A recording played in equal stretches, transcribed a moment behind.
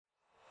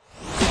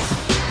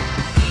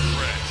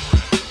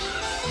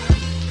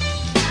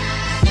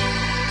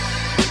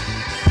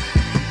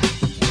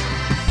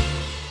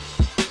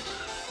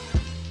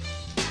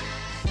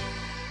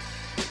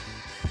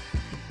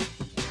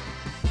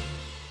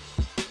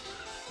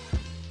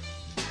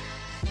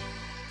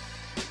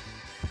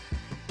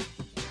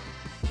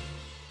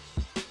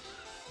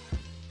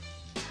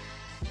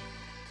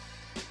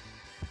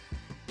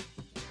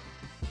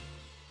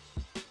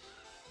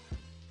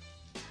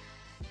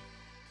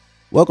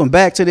Welcome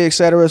back to the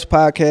Etceteras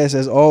podcast.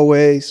 As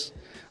always,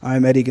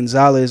 I'm Eddie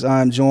Gonzalez.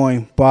 I'm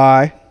joined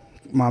by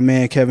my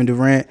man, Kevin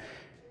Durant.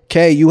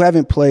 Kay, you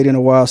haven't played in a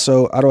while,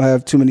 so I don't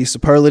have too many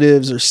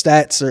superlatives or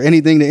stats or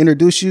anything to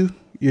introduce you.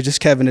 You're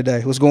just Kevin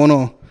today. What's going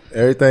on?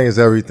 Everything is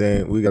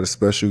everything. We got a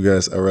special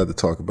guest. I'd rather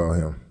talk about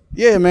him.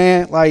 Yeah,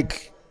 man. I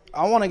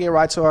want to get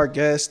right to our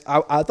guest.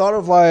 I thought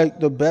of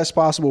the best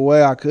possible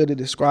way I could to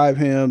describe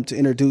him, to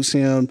introduce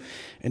him,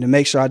 and to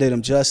make sure I did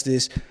him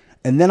justice.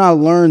 And then I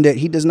learned that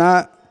he does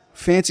not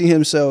fancy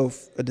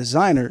himself a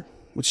designer,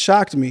 which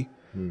shocked me.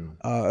 And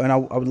I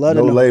would love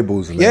to know. No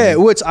labels, man. Yeah,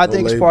 which I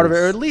think labels. is part of it,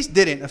 or at least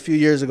didn't a few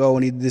years ago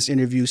when he did this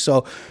interview.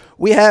 So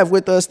we have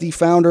with us the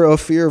founder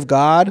of Fear of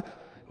God,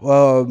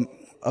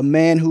 a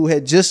man who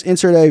had just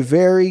entered a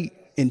very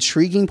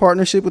intriguing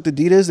partnership with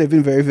Adidas. They've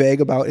been very vague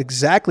about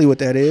exactly what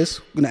that is.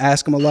 I'm going to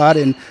ask him a lot.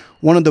 And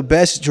one of the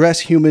best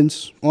dressed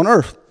humans on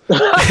earth,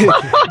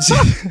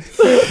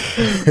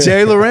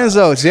 Jerry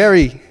Lorenzo.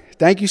 Jerry,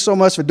 thank you so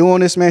much for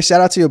doing this, man.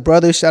 Shout out to your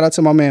brother. Shout out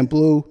to my man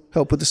Blue.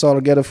 Help put this all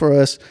together for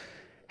us.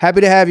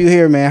 Happy to have you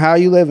here, man. How are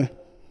you living?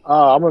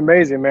 I'm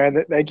amazing,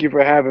 man. Thank you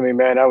for having me,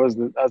 man. That was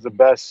the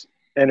best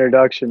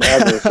introduction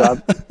ever.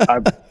 So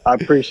I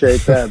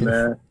appreciate that,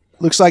 man.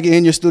 Looks like you're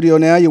in your studio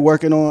now. You're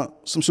working on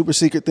some super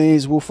secret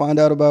things we'll find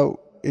out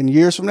about in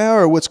years from now,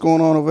 or what's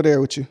going on over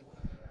there with you?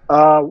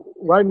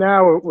 Right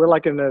now, we're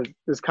like in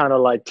this kind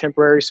of like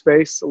temporary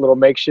space, a little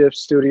makeshift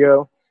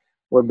studio.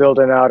 We're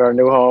building out our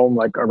new home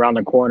like around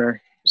the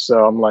corner.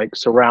 So I'm like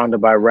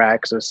surrounded by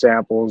racks of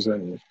samples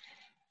and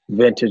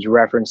vintage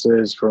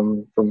references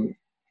from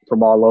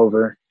all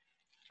over.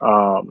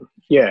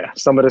 Yeah,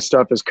 some of the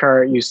stuff is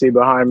current. You see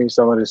behind me.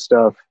 Some of the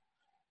stuff,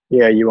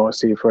 yeah, you won't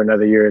see for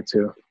another year or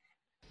two.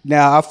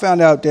 Now, I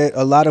found out that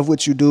a lot of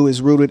what you do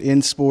is rooted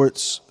in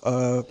sports.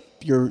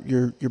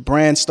 Your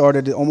brand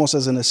started almost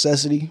as a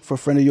necessity for a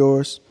friend of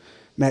yours,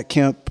 Matt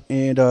Kemp,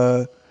 and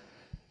a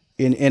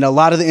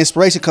lot of the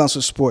inspiration comes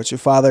from sports. Your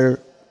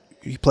father,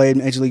 he played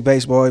Major League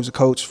Baseball. He was a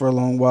coach for a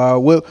long while.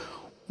 What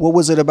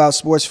was it about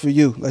sports for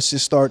you? Let's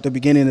just start the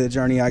beginning of the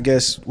journey, I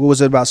guess. What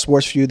was it about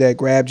sports for you that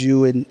grabbed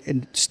you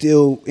and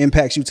still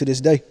impacts you to this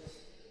day?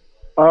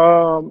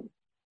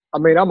 I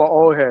mean, I'm an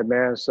old head,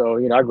 man.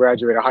 So, I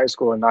graduated high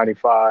school in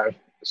 95.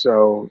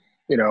 So,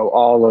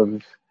 all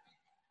of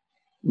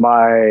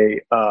my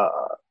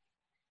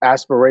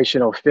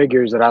aspirational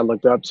figures that I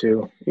looked up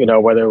to,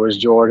 whether it was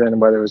Jordan,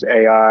 whether it was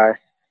AI,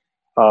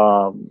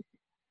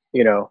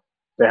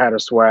 they had a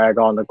swag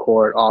on the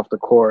court, off the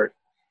court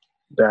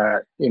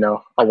that,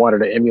 I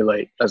wanted to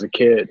emulate as a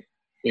kid.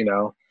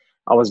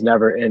 I was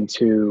never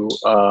into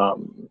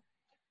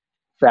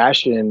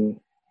fashion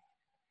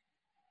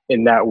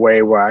in that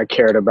way where I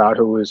cared about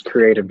who was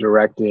creative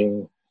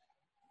directing,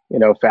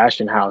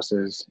 fashion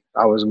houses.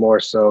 I was more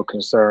so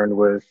concerned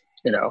with,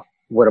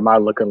 what am I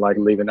looking like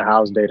leaving the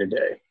house day to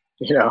day?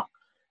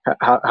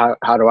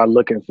 How do I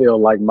look and feel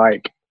like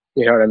Mike?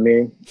 You know what I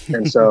mean?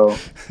 And so,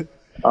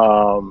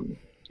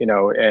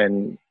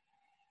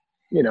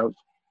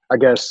 I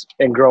guess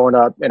in growing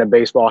up in a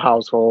baseball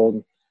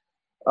household,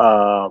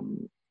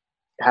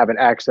 having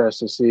access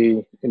to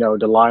see,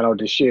 Delino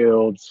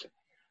DeShields,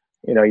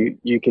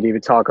 you could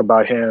even talk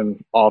about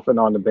him off and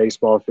on the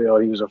baseball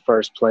field. He was the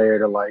first player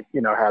to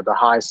have the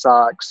high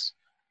socks.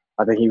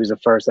 I think he was the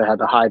first that had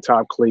the high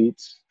top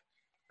cleats.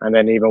 And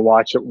then even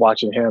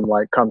watching him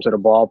come to the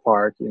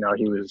ballpark, he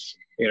was,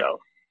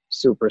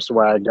 super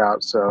swagged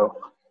out. So,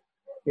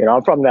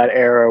 I'm from that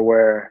era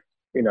where,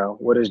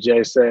 what does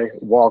Jay say?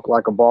 Walk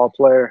like a ball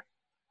player.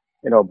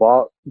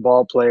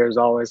 Ball players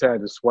always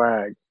had the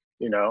swag.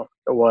 It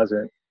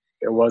wasn't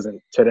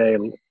today.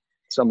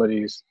 Some of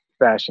these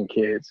fashion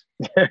kids.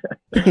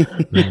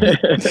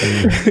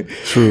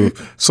 True.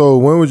 So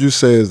when would you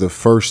say is the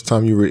first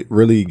time you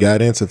really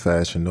got into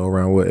fashion?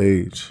 Around what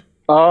age?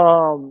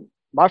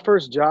 My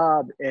first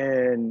job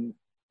in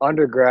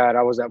undergrad,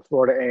 I was at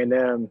Florida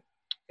A&M,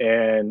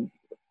 and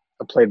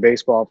I played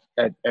baseball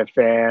at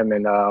FAM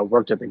and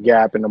worked at the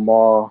Gap in the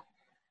mall.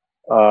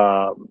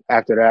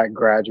 After that,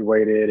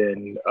 graduated,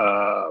 and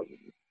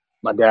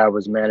my dad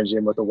was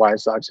managing with the White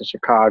Sox in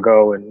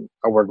Chicago, and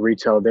I worked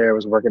retail there. I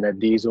was working at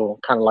Diesel,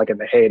 kind of like in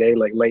the heyday,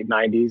 like late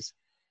 90s,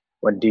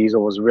 when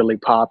Diesel was really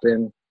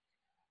popping.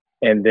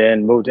 And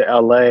then moved to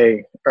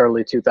LA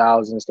early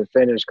 2000s to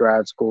finish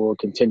grad school,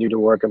 continued to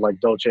work at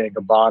Dolce &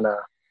 Gabbana.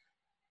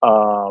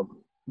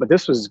 But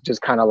this was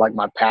just kind of like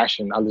my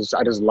passion. I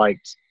just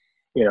liked,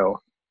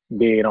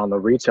 being on the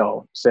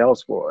retail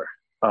sales floor.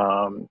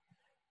 But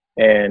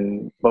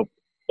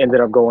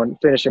ended up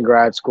finishing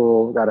grad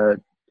school, got a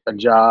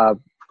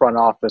job front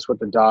office with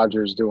the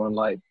Dodgers doing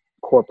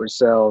corporate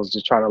sales,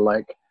 just trying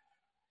to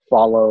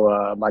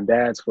follow my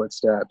dad's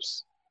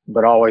footsteps,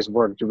 but always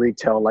worked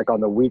retail on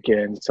the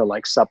weekends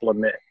to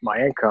supplement my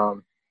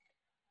income.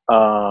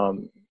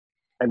 And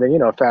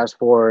then, fast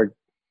forward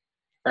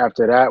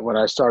after that, when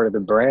I started the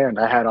brand,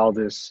 I had all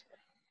this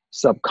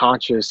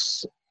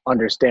subconscious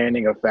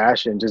understanding of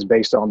fashion just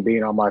based on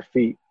being on my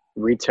feet,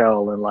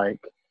 retail and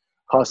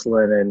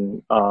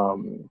hustling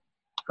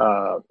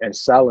and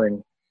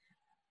selling.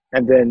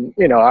 And then,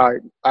 I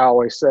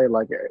always say,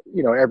 like,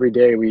 every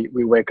day we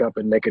wake up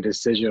and make a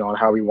decision on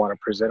how we want to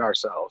present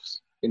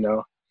ourselves.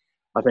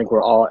 I think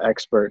we're all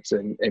experts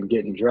in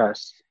getting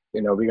dressed.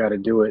 We got to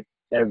do it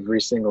every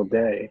single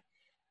day.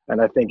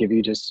 And I think if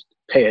you just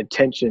pay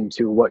attention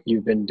to what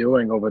you've been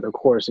doing over the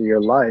course of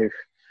your life,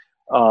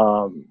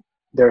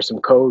 there's some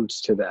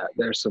codes to that.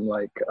 There's some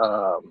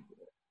uh,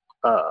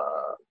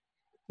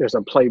 there's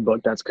a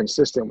playbook that's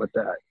consistent with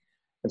that.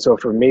 And so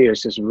for me,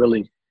 it's just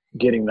really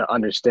getting to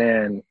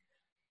understand,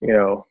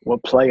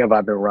 what play have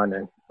I been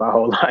running my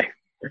whole life,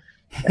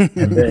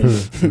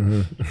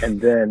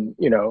 and then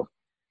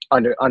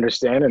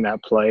understanding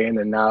that play, and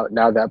then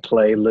now that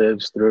play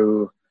lives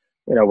through,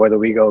 whether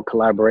we go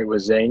collaborate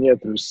with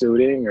Zania through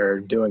suiting or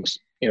doing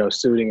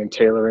suiting and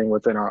tailoring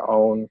within our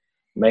own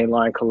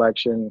mainline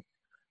collection.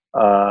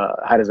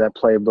 How does that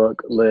playbook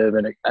live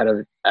at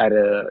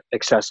a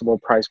accessible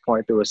price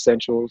point through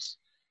essentials,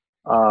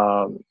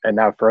 and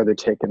now further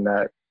taking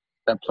that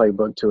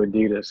playbook to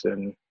Adidas,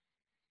 and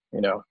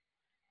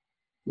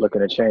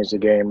looking to change the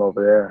game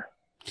over there.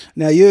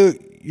 Now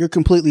you're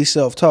completely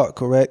self-taught,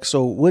 correct?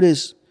 So what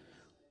is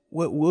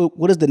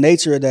the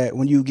nature of that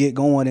when you get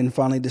going and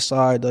finally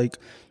decide, like,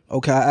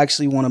 okay, I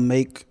actually want to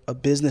make a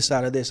business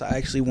out of this. I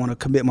actually want to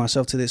commit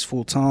myself to this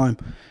full time.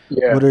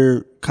 Yeah. What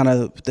are kind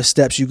of the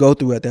steps you go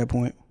through at that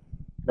point?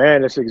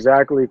 Man, it's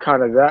exactly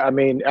kind of that. I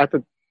mean, at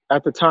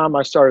the time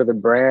I started the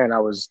brand, I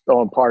was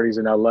throwing parties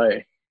in LA,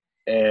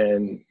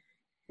 and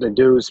the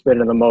dudes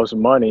spending the most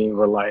money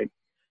were like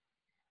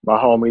my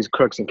homies,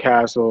 Crooks and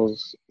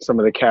Castles, some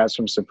of the cats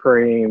from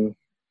Supreme,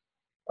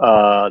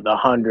 the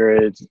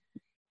Hundreds,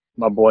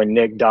 my boy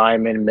Nick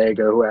Diamond,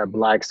 Mega, who had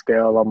Black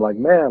Scale. I'm like,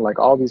 man, like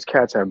all these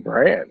cats have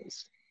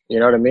brands. You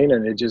know what I mean?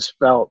 And it just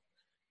felt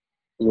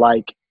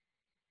like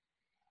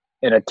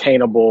an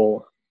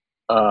attainable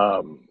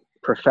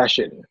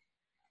profession.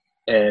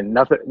 And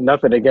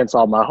nothing against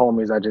all my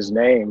homies I just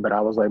named, but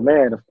I was like,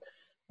 man,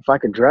 if I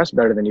could dress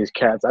better than these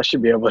cats, I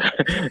should be able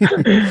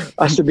to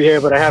I should be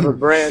able to have a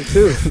brand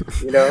too,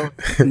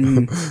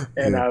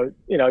 And I,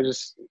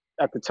 just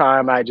at the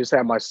time I just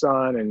had my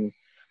son, and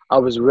I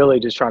was really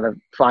just trying to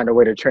find a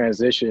way to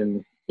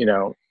transition,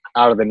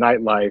 out of the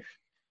nightlife.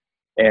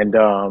 And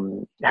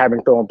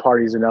having throwing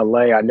parties in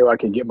LA, I knew I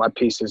could get my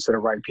pieces to the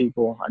right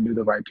people. I knew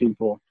the right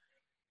people.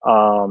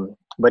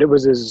 But it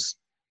was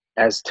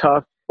as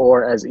tough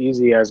or as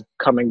easy as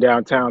coming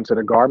downtown to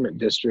the garment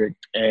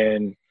district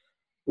and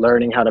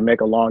learning how to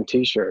make a long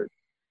t-shirt,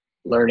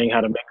 learning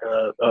how to make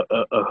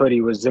a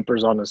hoodie with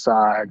zippers on the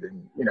side,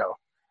 and,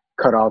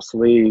 cut off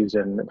sleeves,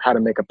 and how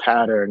to make a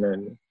pattern.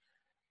 And,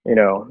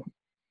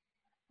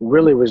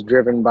 really was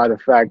driven by the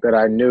fact that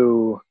I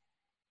knew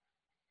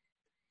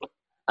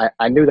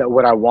that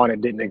what I wanted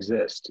didn't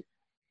exist.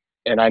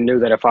 And I knew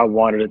that if I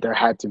wanted it, there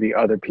had to be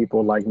other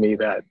people like me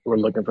that were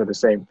looking for the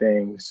same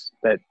things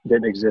that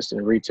didn't exist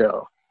in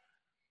retail.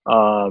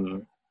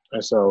 And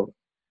so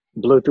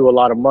blew through a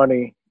lot of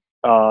money.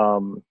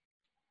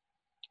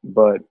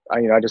 But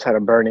I just had a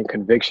burning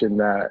conviction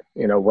that,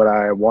 what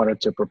I wanted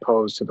to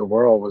propose to the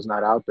world was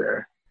not out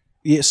there.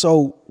 Yeah.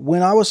 So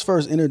when I was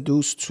first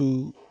introduced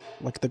to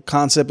like the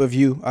concept of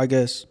you, I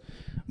guess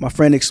my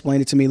friend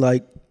explained it to me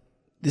like,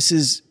 this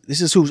is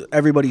who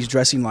everybody's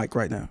dressing like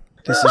right now.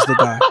 This is the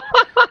guy.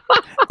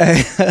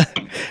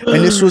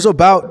 And this was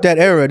about that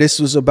era. This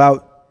was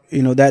about,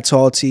 that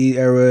tall tee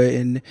era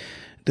and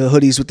the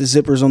hoodies with the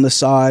zippers on the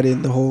side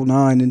and the whole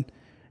nine. And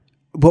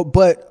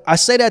but I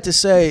say that to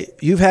say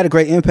you've had a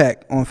great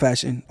impact on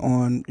fashion,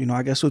 on,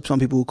 I guess what some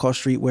people would call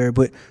streetwear,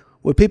 but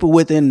what people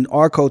within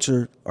our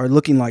culture are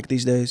looking like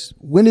these days.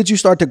 When did you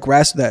start to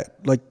grasp that?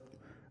 Like,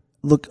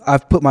 look,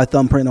 I've put my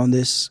thumbprint on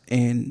this,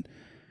 and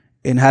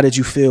how did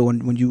you feel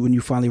when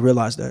you finally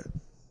realized that?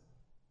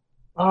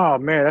 Oh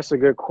man, that's a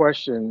good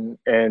question,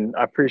 and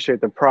I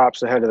appreciate the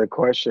props ahead of the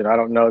question. I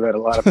don't know that a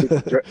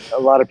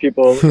lot of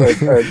people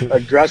are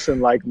dressing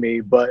like me,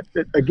 but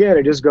again,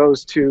 it just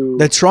goes to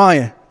they're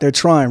trying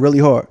really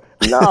hard.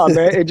 No,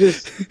 man, it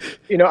just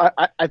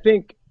I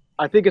think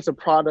it's a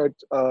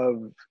product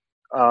of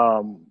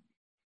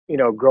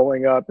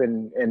growing up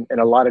in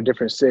a lot of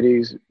different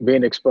cities,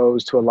 being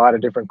exposed to a lot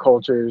of different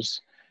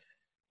cultures,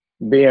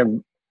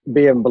 being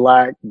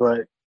Black,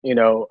 but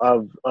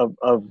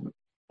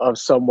of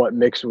somewhat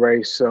mixed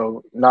race,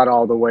 so not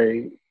all the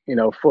way,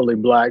 fully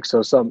Black.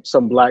 So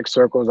some Black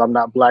circles I'm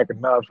not Black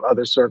enough,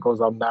 other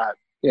circles I'm not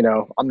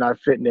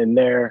fitting in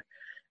there.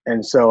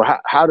 And so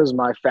how does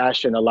my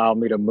fashion allow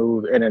me to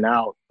move in and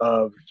out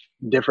of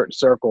different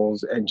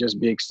circles and just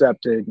be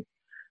accepted,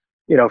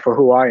 for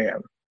who I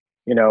am,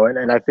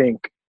 and I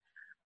think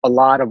a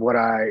lot of what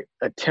I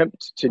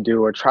attempt to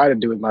do or try to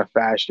do with my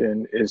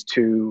fashion is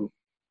to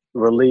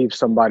relieve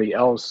somebody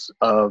else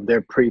of their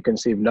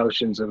preconceived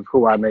notions of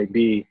who I may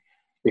be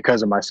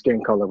because of my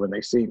skin color when they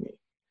see me.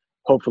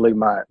 Hopefully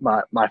my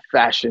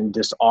fashion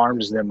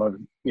disarms them of,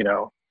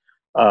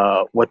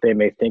 what they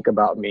may think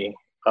about me.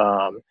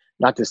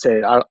 Not to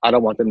say I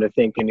don't want them to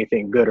think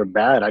anything good or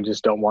bad. I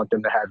just don't want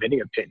them to have any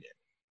opinion,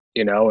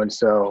 And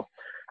so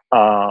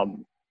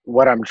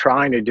what I'm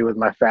trying to do with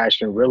my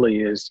fashion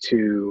really is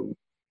to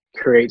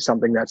create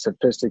something that's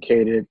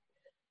sophisticated,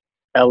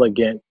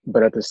 elegant,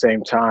 but at the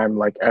same time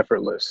like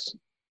effortless,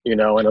 and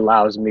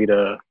allows me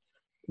to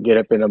get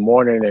up in the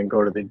morning and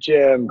go to the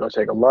gym, go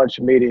take a lunch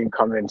meeting,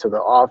 come into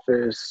the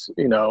office,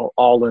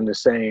 all in the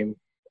same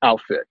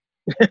outfit.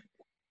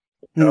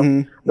 know,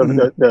 Mm-hmm.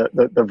 the,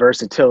 Mm-hmm. the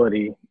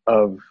versatility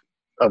of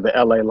the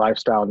LA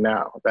lifestyle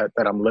now that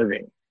I'm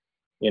living,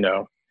 you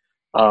know.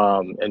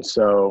 And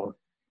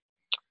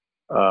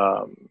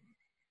um,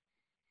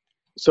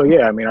 so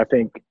yeah, I mean, I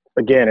think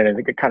again, and I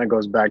think it kind of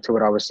goes back to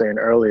what I was saying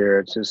earlier.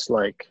 It's just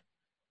like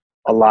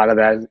a lot of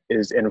that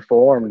is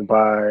informed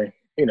by,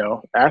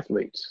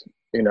 athletes,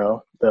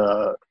 the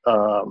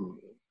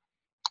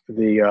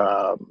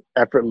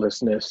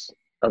effortlessness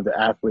of the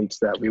athletes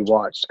that we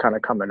watched kind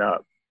of coming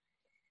up.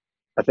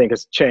 I think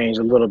it's changed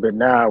a little bit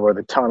now where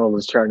the tunnel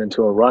is turned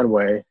into a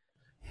runway.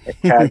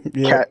 And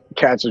Yeah.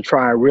 cats are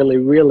trying really,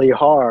 really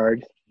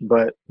hard,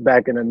 but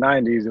back in the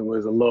 '90s, it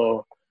was a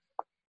little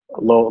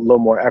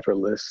more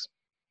effortless.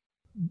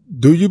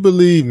 Do you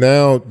believe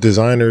now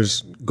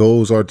designers'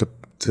 goals are to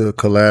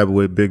collab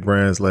with big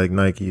brands like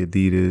Nike,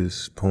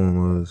 Adidas,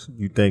 Pumas?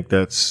 You think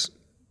that's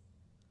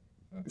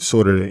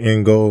sort of the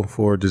end goal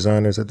for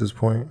designers at this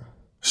point?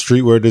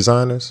 Streetwear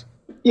designers?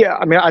 Yeah,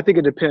 I mean, I think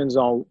it depends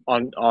on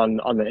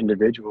the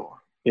individual.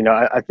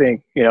 I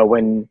think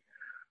when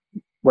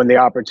the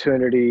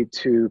opportunity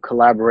to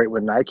collaborate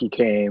with Nike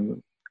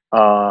came,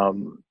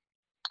 um,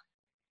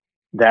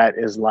 that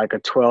is like a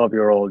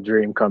 12-year-old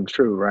dream come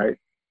true, right?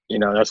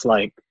 That's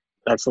like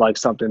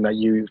something that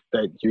you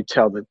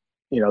tell the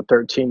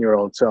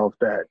 13-year-old self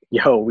that,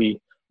 yo, we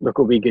look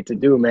what we get to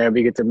do, man.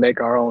 We get to make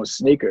our own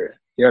sneaker.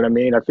 You know what I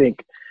mean? I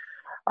think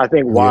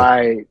Yeah.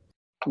 why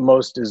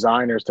most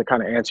designers, to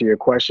kind of answer your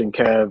question,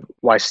 Kev,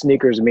 why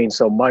sneakers mean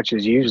so much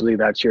is usually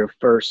that's your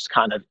first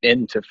kind of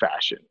into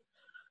fashion.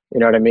 You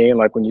know what I mean?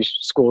 Like when you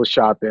school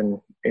shop in,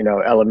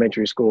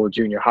 elementary school,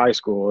 junior high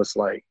school, it's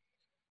like,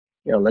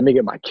 let me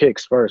get my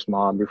kicks first,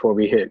 mom, before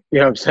we hit. You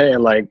know what I'm saying?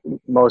 Like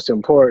most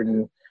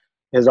important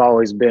has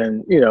always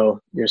been,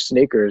 your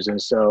sneakers.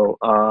 And so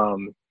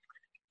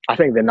I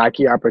think the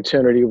Nike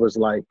opportunity was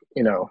like,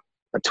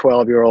 a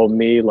 12-year-old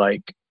me,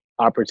 like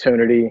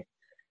opportunity.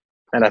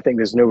 And I think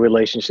this new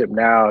relationship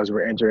now as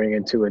we're entering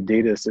into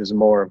Adidas is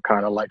more of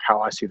kind of like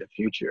how I see the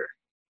future.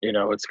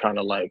 It's kind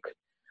of like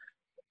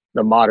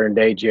the modern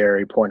day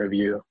Jerry point of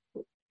view.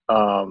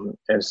 And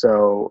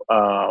so,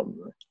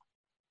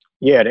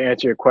 yeah, to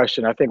answer your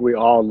question, I think we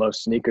all love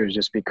sneakers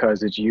just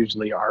because it's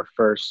usually our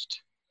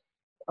first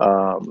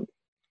um,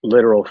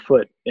 literal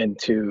foot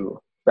into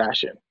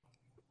fashion.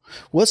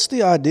 What's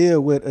the idea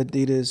with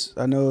Adidas?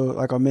 I know,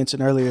 like I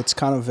mentioned earlier, it's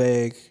kind of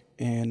vague,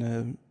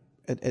 and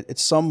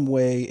it's some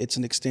way it's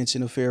an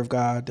extension of Fear of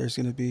God. There's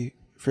going to be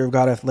Fear of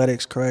God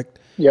athletics, correct?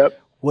 Yep.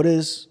 What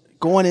is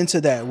going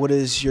into that? What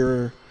is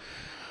your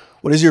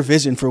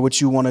vision for what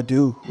you want to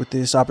do with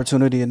this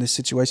opportunity in this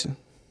situation?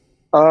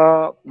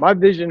 My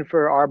vision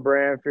for our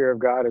brand, Fear of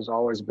God, has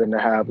always been to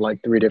have like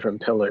three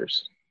different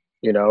pillars.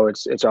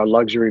 It's our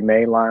luxury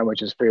main line,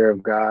 which is Fear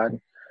of God.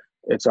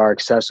 It's our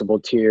accessible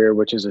tier,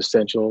 which is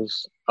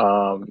essentials.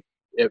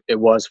 It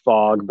was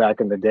fog back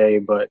in the day,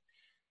 but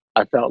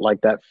I felt like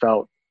that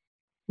felt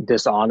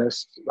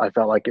dishonest. I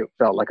felt like it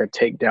felt like a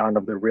takedown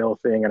of the real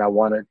thing, and I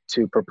wanted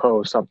to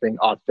propose something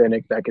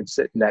authentic that could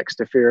sit next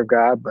to Fear of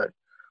God, but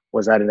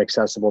was at an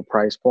accessible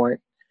price point.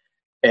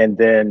 And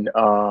then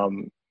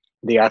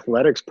the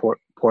athletics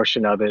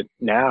portion of it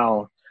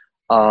now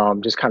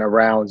just kind of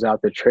rounds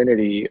out the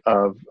trinity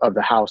of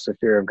the house of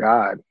Fear of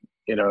God.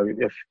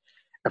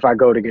 If I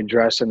go to get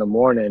dressed in the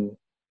morning,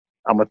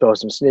 I'm gonna throw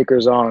some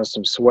sneakers on,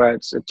 some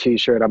sweats, a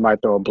t-shirt. I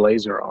might throw a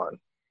blazer on.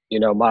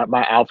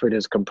 My outfit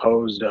is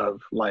composed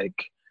of like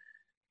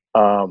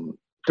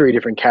three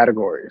different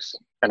categories,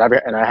 and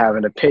I have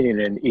an opinion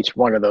in each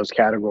one of those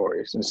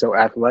categories. And so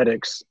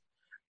athletics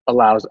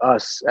allows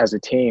us as a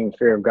team,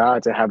 Fear of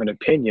God, to have an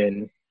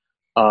opinion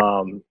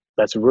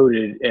that's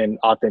rooted in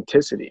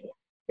authenticity.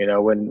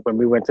 When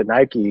we went to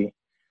Nike,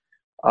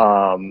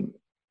 um,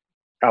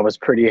 I was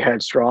pretty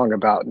headstrong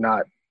about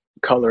not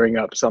coloring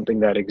up something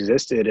that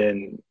existed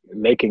and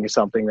making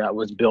something that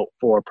was built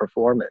for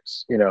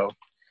performance.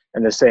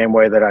 In the same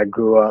way that I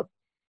grew up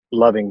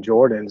loving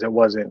Jordans, it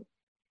wasn't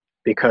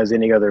because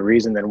any other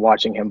reason than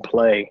watching him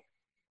play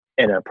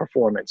in a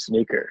performance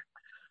sneaker.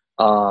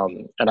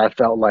 And I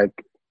felt like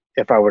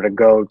if I were to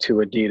go to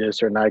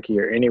Adidas or Nike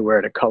or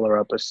anywhere to color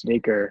up a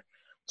sneaker,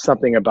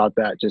 something about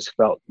that just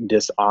felt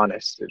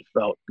dishonest. It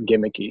felt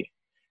gimmicky.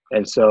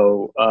 And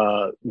so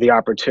the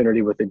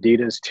opportunity with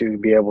Adidas to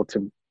be able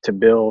to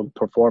build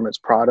performance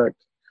product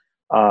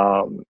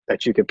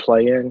that you could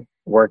play in,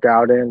 work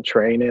out in,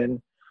 train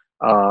in,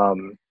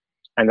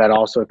 and that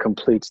also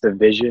completes the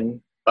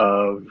vision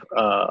of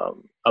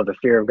the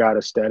Fear of God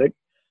aesthetic,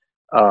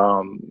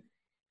 um,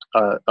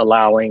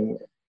 allowing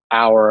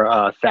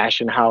our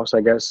fashion house,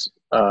 I guess,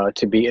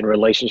 to be in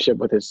relationship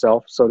with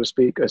itself, so to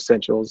speak,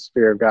 essentials,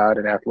 Fear of God,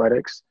 and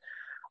athletics.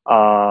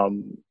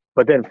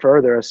 but then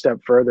a step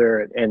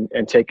further,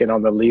 and taking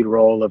on the lead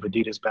role of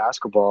Adidas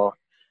basketball,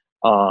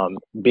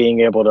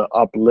 being able to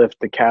uplift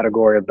the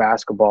category of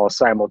basketball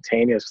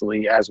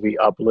simultaneously as we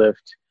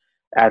uplift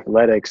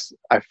athletics,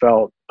 I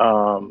felt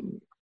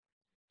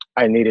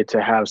I needed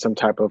to have some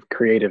type of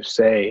creative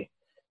say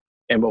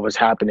in what was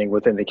happening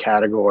within the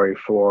category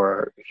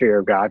for Fear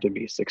of God to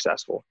be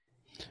successful.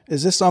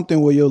 Is this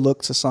something where you'll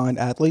look to sign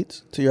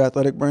athletes to your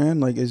athletic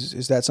brand? Like,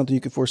 is that something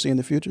you could foresee in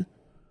the future?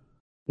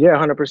 Yeah,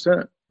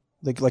 100%.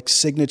 Like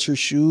signature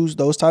shoes,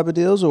 those type of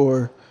deals,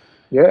 or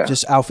Yeah.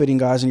 just outfitting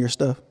guys in your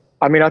stuff?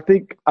 I mean, I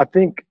think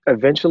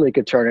eventually it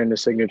could turn into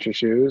signature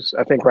shoes.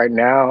 I think right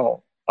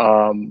now,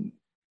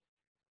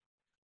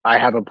 I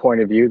have a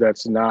point of view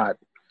that's not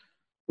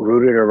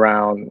rooted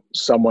around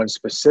someone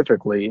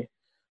specifically.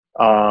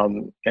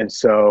 And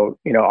so,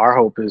 our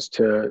hope is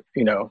to,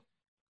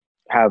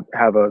 have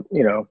a,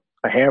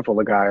 a handful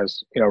of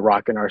guys,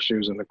 rocking our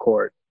shoes in the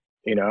court,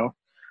 you know?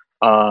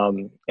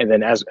 And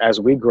then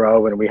as we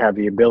grow and we have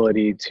the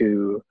ability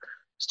to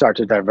start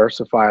to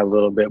diversify a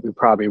little bit, we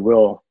probably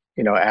will,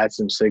 add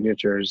some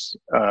signatures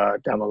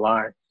down the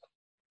line.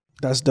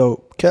 That's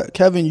dope.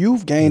 Kevin,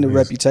 you've gained a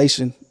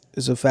reputation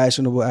as a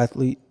fashionable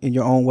athlete in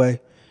your own way.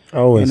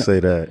 I wouldn't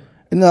say that.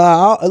 No,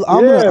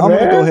 I'm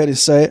gonna go ahead and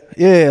say it.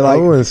 Yeah, I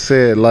wouldn't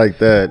say it like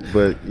that,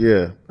 but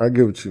yeah, I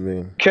get what you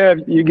mean.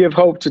 Kev, you give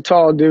hope to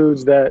tall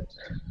dudes that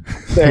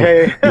say,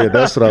 hey. Yeah,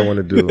 that's what I want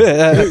to do.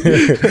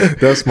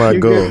 That's my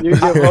goal. You give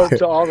hope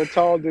to all the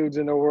tall dudes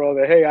in the world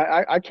that, hey,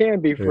 I can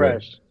be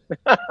fresh.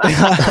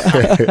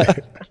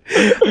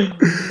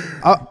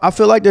 I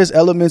feel like there's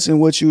elements in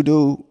what you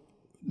do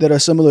that are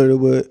similar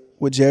to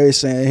what Jerry's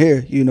saying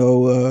here. You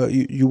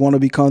want to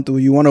be comfortable.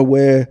 You want to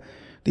wear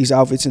these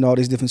outfits in all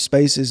these different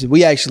spaces.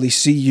 We actually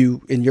see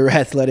you in your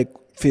athletic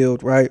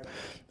field, right?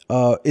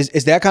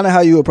 Is that kind of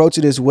how you approach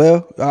it as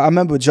well? I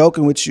remember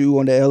joking with you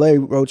on the LA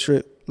road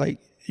trip. Like,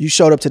 you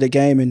showed up to the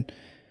game in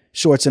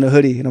shorts and a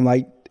hoodie, and I'm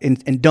like, in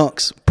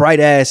dunks, bright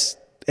ass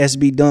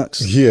SB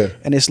dunks. Yeah.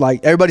 And it's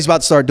like, everybody's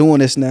about to start doing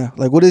this now.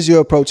 Like, what is your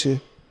approach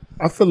here?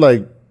 I feel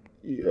like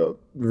the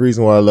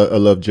reason why I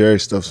love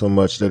Jerry's stuff so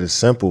much, that it's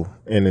simple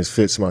and it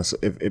fits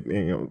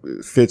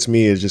it fits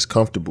me, is just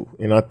comfortable.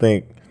 And I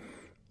think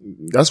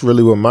that's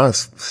really what my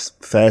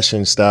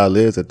fashion style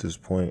is at this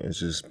point. It's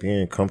just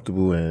being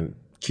comfortable and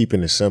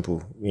keeping it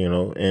simple,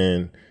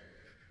 and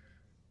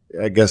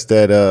I guess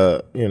that,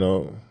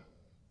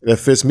 that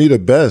fits me the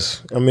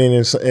best. I mean,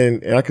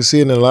 and I can see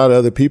it in a lot of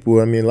other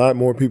people. I mean, a lot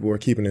more people are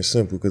keeping it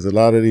simple because a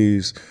lot of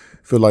these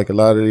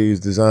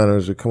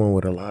designers are coming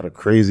with a lot of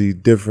crazy,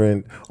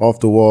 different,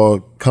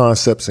 off-the-wall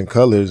concepts and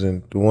colors,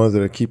 and the ones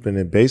that are keeping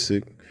it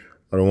basic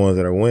are the ones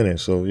that are winning.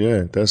 So,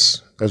 yeah,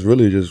 that's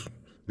really just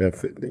that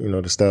fit,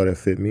 the style that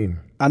fit me.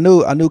 I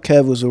knew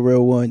Kev was a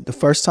real one. The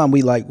first time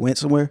we went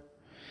somewhere,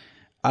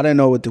 I didn't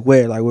know what to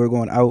wear. Like, we were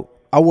going out.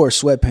 I wore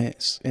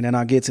sweatpants, and then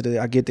I get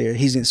there,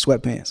 he's in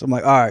sweatpants. I'm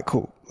like, all right,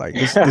 cool. Like,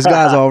 this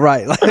guy's all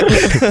right. Like,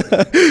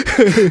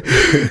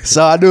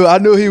 so I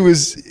knew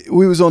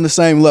we was on the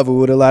same level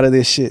with a lot of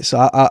this shit. So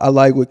I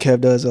like what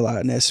Kev does a lot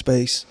in that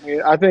space.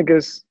 I think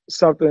it's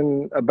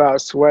something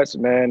about sweats,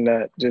 man,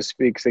 that just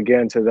speaks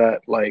again to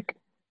that, like,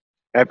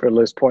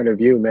 effortless point of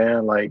view,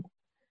 man. Like,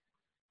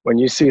 when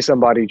you see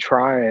somebody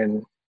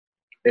trying,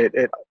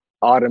 it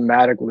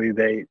automatically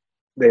they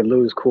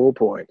lose cool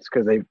points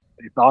because they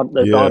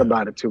thought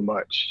about it too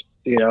much,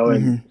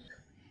 and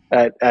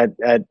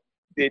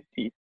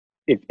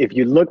if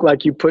you look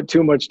like you put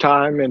too much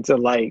time into,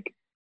 like,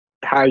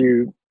 how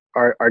you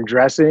are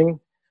dressing,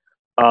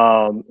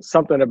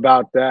 something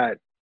about that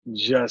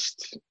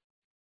just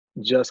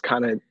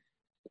kind of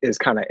is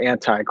kind of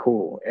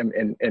anti-cool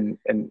in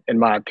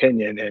my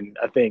opinion. And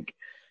I think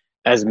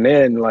as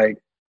men, like,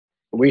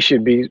 we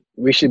should be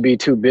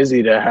too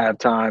busy to have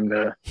time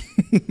to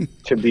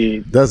be.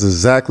 That's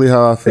exactly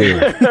how I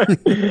feel.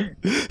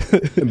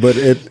 But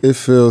it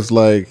feels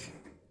like,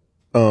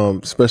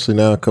 especially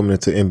now coming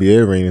into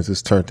NBA arenas,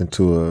 it's turned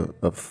into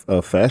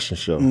a fashion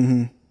show,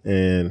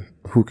 and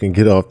who can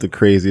get off the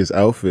craziest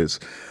outfits.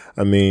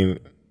 I mean,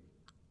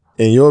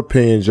 in your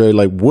opinion, Jerry,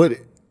 what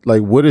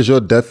is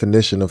your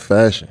definition of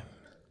fashion?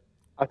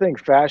 I think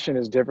fashion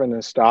is different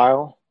than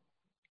style.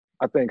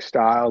 I think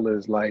style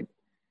is like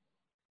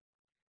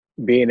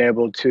being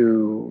able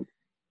to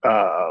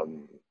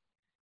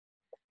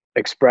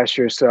express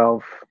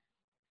yourself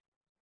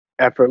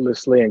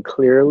effortlessly and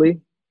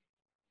clearly.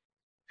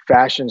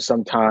 Fashion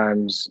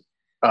sometimes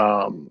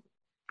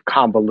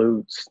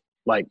convolutes,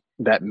 like,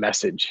 that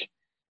message.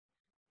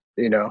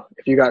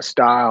 If you got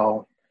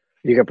style,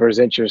 you can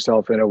present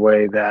yourself in a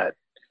way that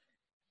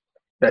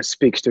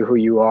speaks to who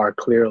you are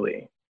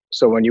clearly.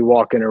 So when you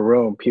walk in a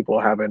room, people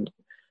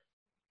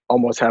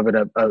almost have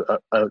an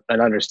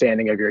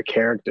understanding of your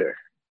character.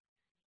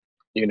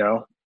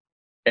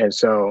 And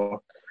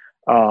so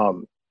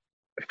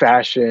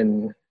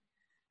fashion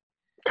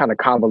kind of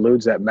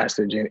convolutes that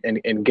message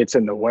and gets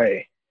in the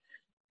way.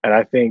 And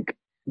I think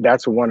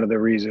that's one of the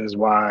reasons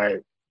why,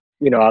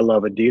 I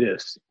love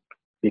Adidas,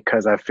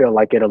 because I feel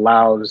like it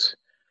allows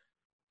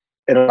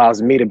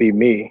me to be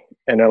me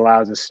and it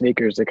allows the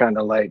sneakers to kind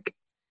of like,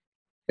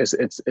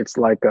 it's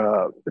like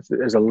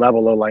there's a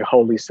level of like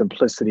holy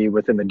simplicity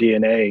within the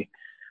DNA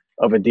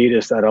of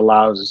Adidas that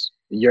allows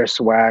your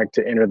swag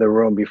to enter the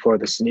room before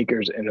the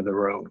sneakers enter the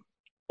room.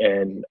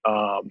 And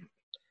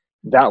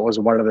that was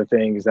one of the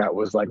things that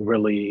was like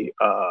really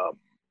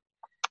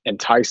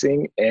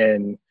enticing,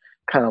 and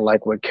kind of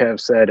like what Kev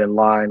said, in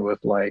line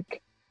with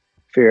like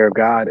fear of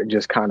God. It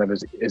just kind of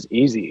is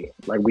easy.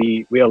 Like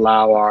we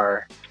allow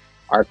our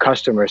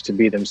customers to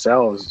be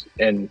themselves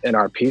in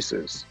our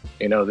pieces.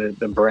 You know,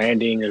 the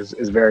branding is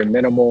very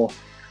minimal.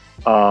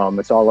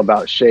 It's all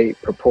about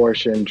shape,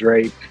 proportion,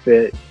 drape,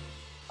 fit.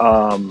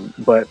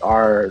 But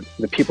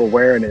the people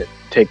wearing it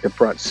take the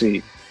front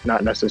seat,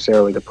 not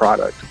necessarily the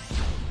product.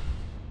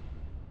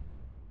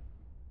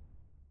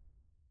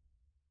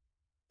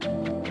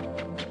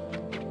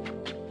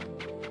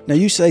 Now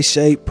you say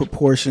shape,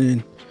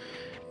 proportion,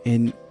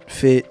 and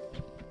fit,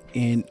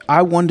 and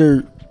I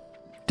wonder,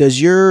 does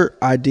your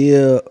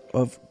idea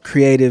of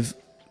creative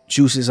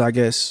juices, I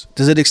guess,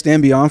 does it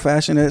extend beyond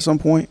fashion at some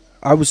point?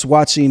 I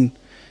sent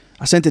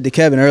it to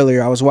Kevin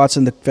earlier. I was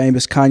watching the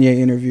famous Kanye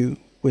interview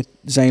with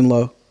Zane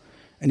Lowe,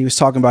 and he was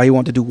talking about he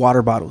wanted to do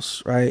water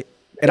bottles, right?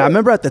 And I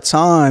remember at the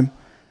time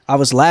I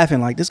was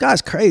laughing like, this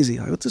guy's crazy.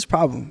 Like, what's his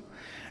problem?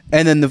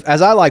 And then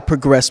as I like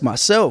progressed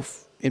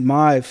myself in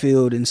my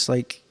field, and it's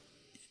like,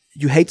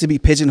 you hate to be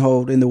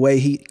pigeonholed in the way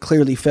he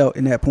clearly felt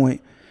in that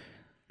point.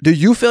 Do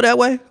you feel that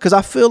way? Because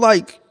I feel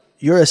like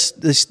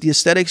the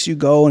aesthetics you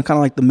go, and kind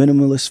of like the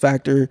minimalist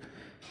factor,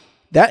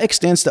 that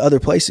extends to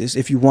other places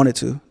if you wanted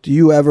to. Do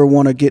you ever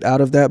want to get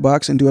out of that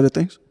box and do other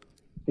things?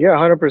 Yeah,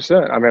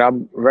 100%. I mean,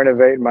 I'm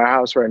renovating my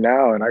house right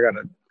now, and I got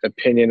an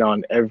opinion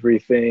on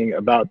everything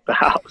about the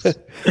house.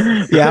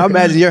 Yeah, I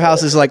imagine your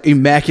house is like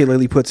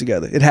immaculately put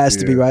together. It has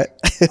to be, right?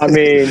 I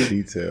mean,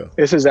 detail.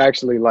 This is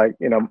actually like,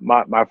 you know,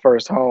 my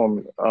first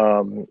home,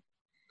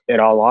 in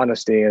all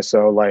honesty. And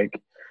so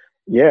like,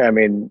 yeah, I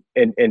mean,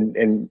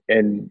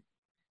 in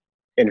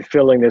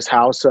filling this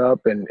house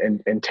up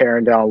and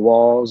tearing down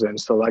walls and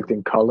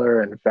selecting color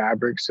and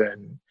fabrics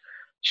and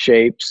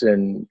shapes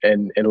and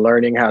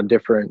learning how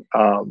different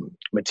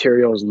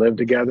materials live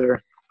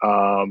together.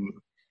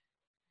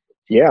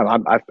 Yeah,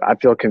 I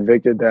feel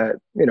convicted that,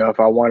 you know, if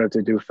I wanted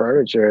to do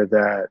furniture,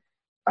 that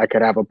I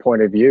could have a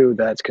point of view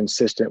that's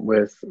consistent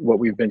with what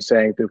we've been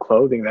saying through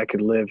clothing, that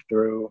could live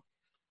through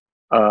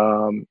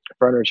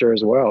furniture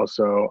as well.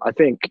 So I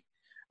think,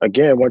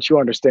 again, once you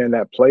understand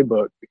that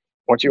playbook,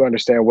 once you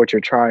understand what you're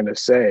trying to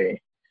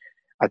say,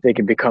 I think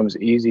it becomes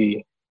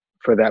easy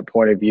for that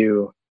point of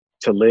view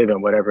to live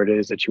in whatever it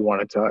is that you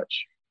want to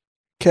touch.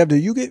 Kev,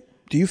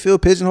 do you feel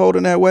pigeonholed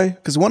in that way?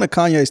 Because one of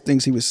Kanye's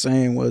things he was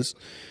saying was,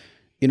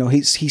 you know,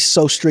 he's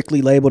so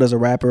strictly labeled as a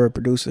rapper or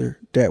producer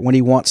that when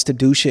he wants to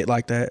do shit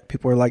like that,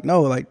 people are like,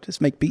 no, like, just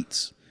make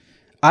beats.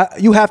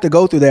 You have to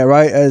go through that,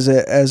 right? As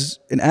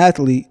an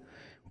athlete,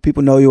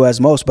 people know you as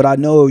most, but I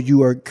know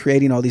you are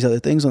creating all these other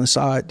things on the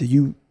side. Do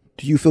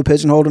you feel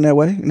pigeonholed in that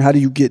way? And how do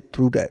you get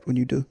through that when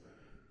you do?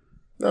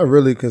 Not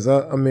really, because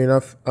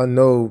I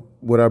know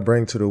what I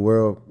bring to the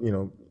world. You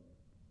know,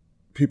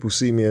 people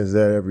see me as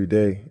that every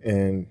day,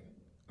 and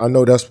I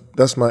know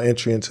that's my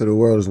entry into the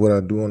world, is what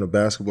I do on the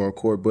basketball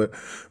court. But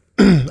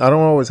I don't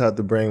always have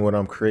to bring what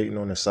I'm creating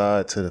on the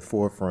side to the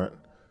forefront.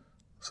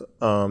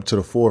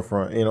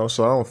 You know,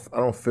 so I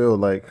don't feel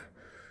like,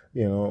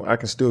 you know, I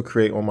can still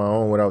create on my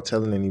own without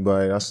telling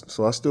anybody.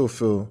 So I still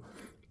feel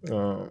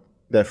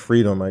that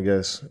freedom, I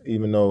guess,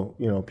 even though,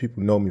 you know,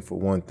 people know me for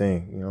one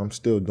thing. You know, I'm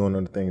still doing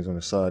other things on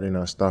the side. They're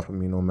not stopping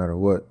me no matter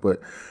what. But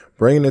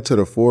bringing it to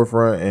the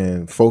forefront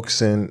and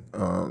focusing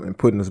and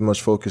putting as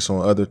much focus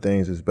on other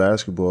things as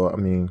basketball, I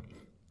mean,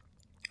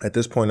 at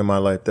this point in my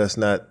life, that's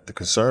not the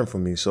concern for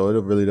me. So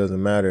it really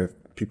doesn't matter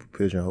if people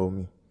pigeonhole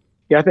me.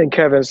 Yeah, I think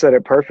Kevin said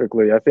it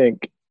perfectly. I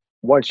think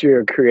once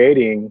you're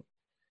creating,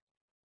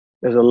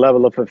 there's a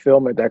level of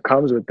fulfillment that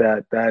comes with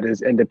that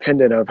is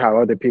independent of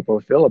how other people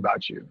feel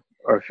about you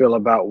or feel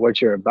about what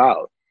you're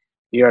about.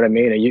 You know what I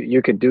mean? And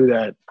you could do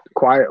that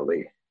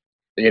quietly.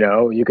 You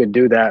know, you could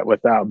do that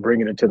without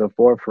bringing it to the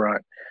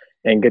forefront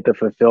and get the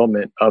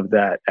fulfillment of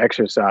that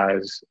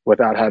exercise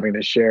without having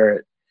to share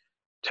it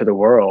to the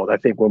world. I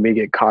think when we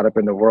get caught up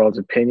in the world's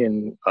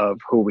opinion of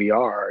who we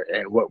are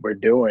and what we're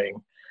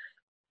doing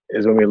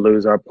is when we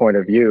lose our point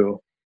of view,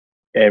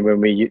 and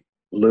when we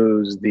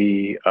lose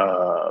the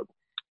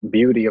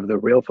beauty of the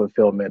real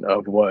fulfillment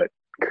of what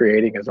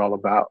creating is all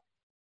about.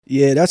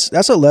 Yeah,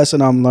 that's a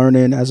lesson I'm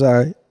learning as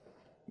I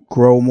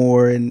grow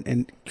more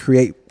and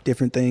create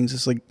different things.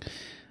 It's like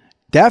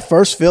that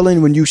first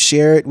feeling when you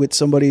share it with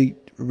somebody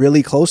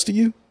really close to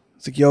you.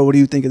 It's like, yo, what do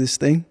you think of this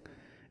thing?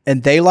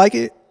 And they like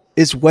it.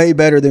 It's way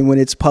better than when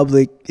it's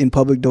in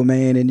public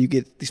domain and you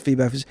get these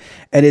feedback.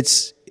 And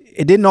it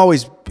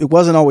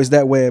wasn't always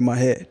that way in my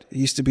head. It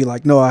used to be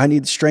like, no, I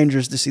need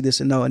strangers to see this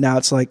and know. And now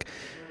it's like,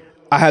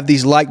 I have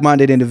these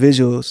like-minded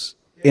individuals,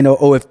 you know,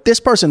 oh, if this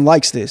person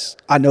likes this,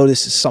 I know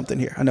this is something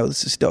here. I know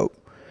this is dope.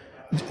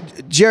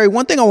 Jerry,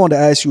 one thing I wanted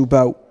to ask you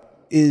about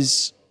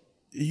is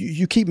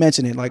you keep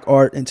mentioning like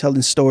art and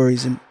telling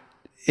stories, and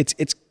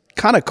it's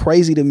kind of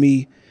crazy to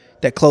me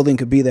that clothing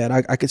could be that.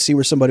 I could see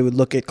where somebody would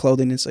look at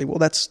clothing and say, well,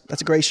 that's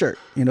a great shirt,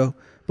 you know.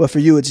 But for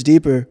you, it's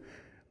deeper.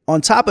 On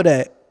top of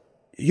that,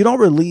 you don't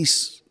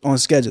release on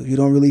schedule. You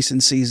don't release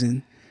in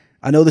season.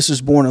 I know this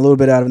was born a little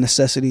bit out of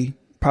necessity,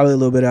 probably a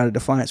little bit out of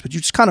defiance, but you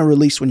just kind of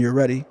release when you're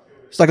ready.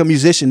 It's like a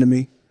musician to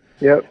me.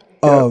 Yep.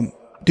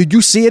 Did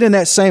you see it in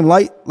that same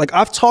light? Like,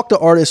 I've talked to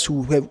artists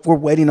who were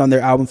waiting on their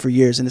album for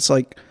years, and it's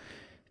like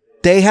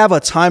they have a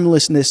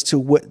timelessness to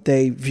what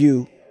they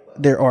view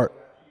their art.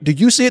 Do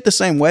you see it the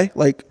same way?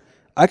 Like,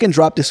 I can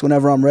drop this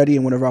whenever I'm ready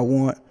and whenever I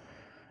want.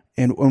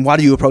 And why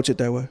do you approach it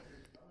that way?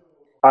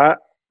 I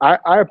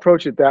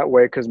approach it that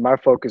way because my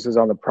focus is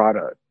on the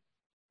product.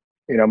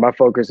 You know, my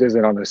focus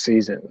isn't on the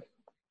season,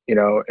 you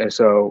know, and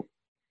so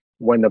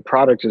when the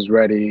product is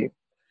ready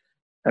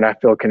and I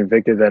feel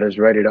convicted that it's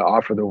ready to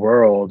offer the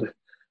world,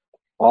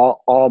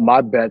 all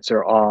my bets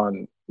are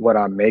on what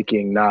I'm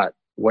making, not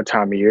what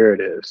time of year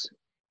it is.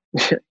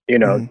 you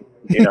know,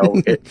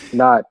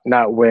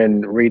 not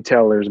when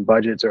retailers'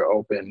 budgets are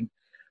open.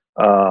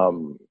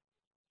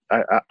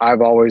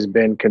 I've always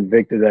been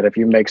convicted that if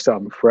you make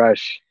something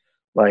fresh,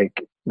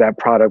 like that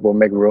product will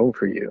make room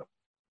for you,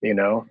 you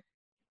know,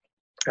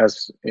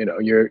 as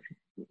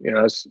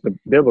that's the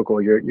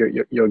biblical,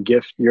 your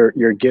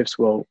gifts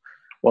will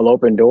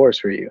open doors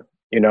for you,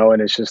 you know,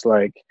 and it's just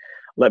like,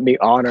 let me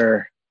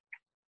honor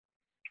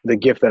the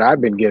gift that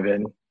I've been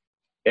given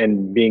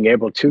and being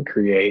able to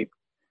create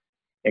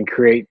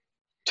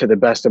to the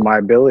best of my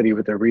ability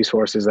with the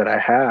resources that I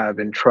have,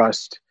 and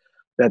trust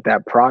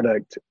that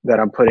product that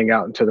I'm putting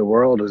out into the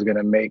world is going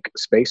to make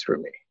space for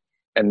me.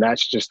 And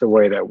that's just the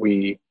way that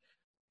we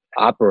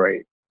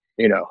operate,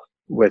 you know,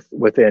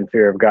 within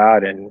fear of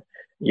God. And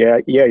yeah,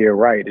 you're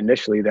right.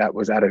 Initially that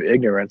was out of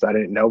ignorance. I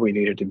didn't know we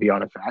needed to be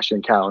on a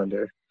fashion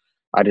calendar.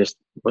 I just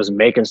was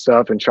making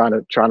stuff and trying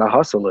to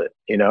hustle it,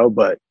 you know,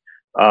 but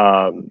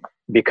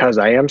because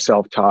I am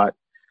self-taught,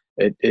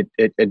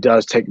 it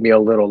does take me a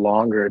little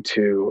longer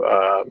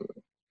to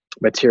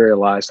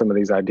materialize some of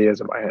these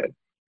ideas in my head.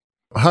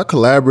 How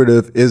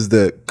collaborative is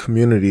the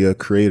community of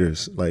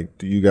creators? Like,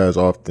 do you guys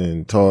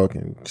often talk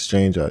and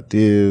exchange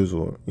ideas,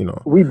 or, you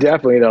know? We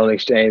definitely don't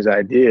exchange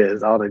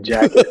ideas. All the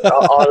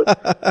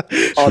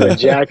all the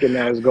jacking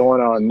that's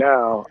going on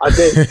now. I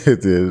think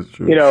It is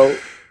true. You know,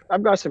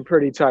 I've got some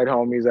pretty tight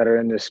homies that are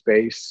in this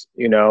space,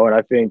 you know, and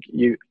I think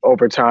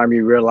over time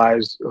you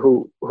realize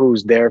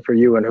who's there for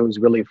you and who's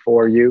really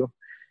for you,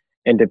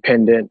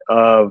 independent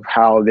of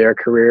how their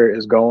career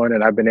is going.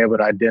 And I've been able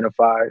to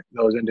identify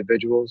those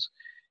individuals.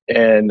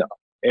 And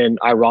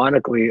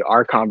ironically,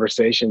 our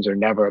conversations are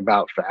never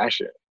about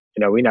fashion.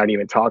 You know, we're not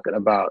even talking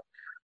about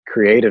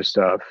creative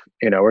stuff.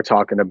 You know, we're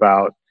talking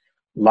about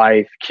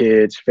life,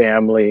 kids,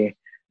 family,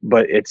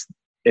 but it's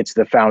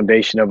the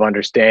foundation of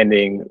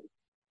understanding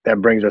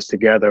that brings us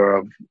together,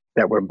 of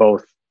that we're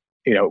both,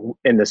 you know,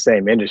 in the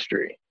same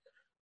industry.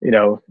 You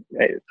know,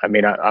 I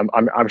mean,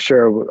 I'm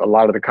sure a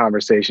lot of the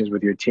conversations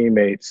with your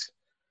teammates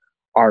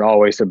aren't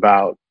always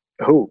about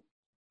who,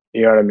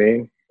 you know what I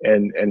mean?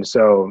 And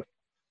so,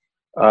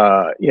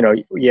 you know,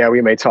 yeah,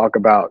 we may talk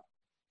about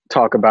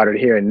it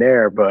here and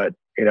there, but,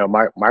 you know,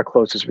 my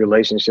closest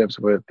relationships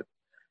with,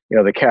 you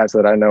know, the cats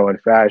that I know in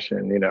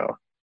fashion, you know,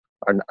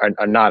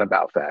 are not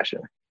about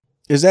fashion.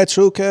 Is that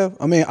true, Kev?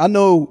 I mean, I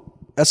know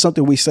that's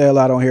something we say a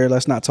lot on here.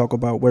 Let's not talk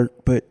about work,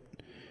 but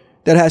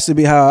that has to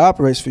be how it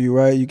operates for you,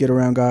 right? You get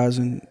around guys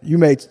and you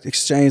may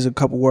exchange a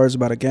couple words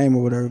about a game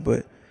or whatever,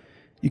 but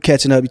you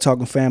catching up, you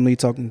talking family, you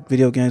talking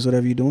video games,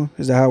 whatever you're doing.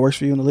 Is that how it works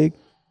for you in the league?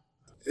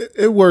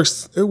 It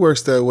works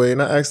that way.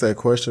 And I ask that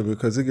question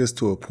because it gets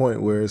to a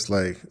point where it's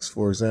like,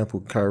 for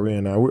example, Kyrie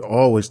and I, we're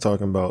always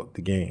talking about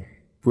the game.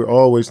 We're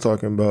always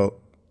talking about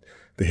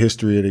the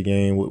history of the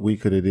game, what we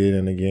could have did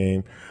in the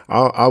game.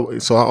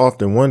 So I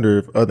often wonder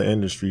if other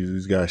industries,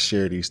 these guys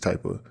share these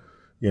type of,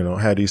 you know,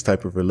 had these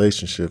type of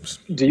relationships.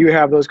 Do you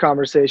have those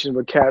conversations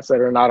with cats that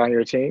are not on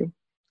your team?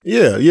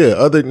 Yeah.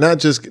 Other, not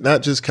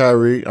just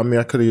Kyrie. I mean,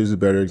 I could have used a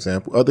better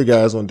example. Other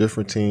guys on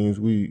different teams,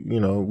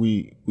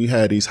 we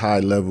had these high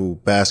level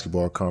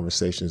basketball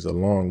conversations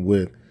along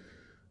with,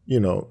 you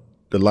know,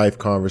 the life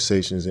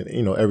conversations and,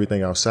 you know,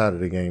 everything outside of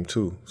the game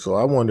too. So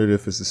I wondered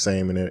if it's the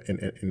same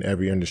in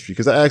every industry.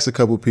 Because I asked a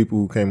couple of people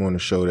who came on the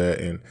show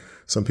that, and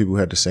some people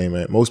had the same,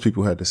 most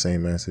people had the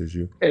same answer as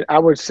you. And I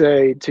would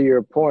say, to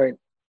your point,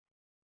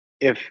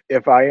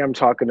 if I am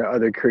talking to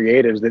other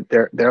creatives,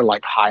 that they're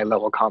like high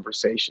level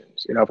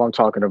conversations. You know, if I'm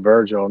talking to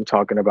Virgil, I'm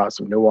talking about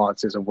some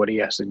nuances of what he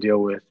has to deal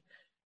with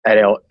at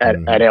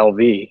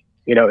LV.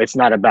 You know, it's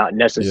not about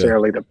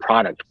necessarily the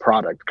product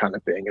kind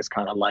of thing. It's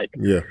kind of like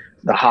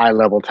the high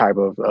level type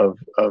of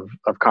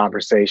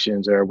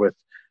conversations, or with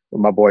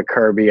my boy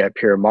Kirby at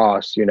Pure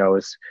Moss, you know,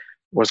 is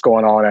what's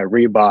going on at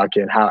Reebok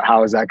and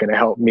how is that going to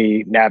help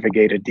me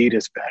navigate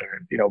Adidas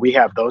better? You know, we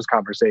have those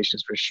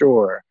conversations for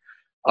sure.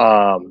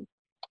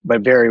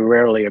 But very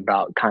rarely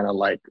about kind of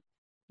like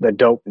the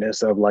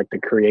dopeness of like the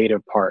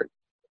creative part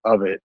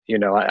of it. You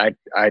know, I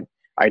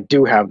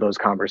do have those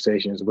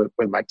conversations with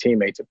my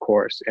teammates, of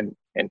course, and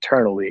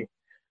internally.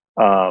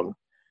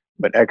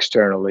 but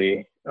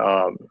externally,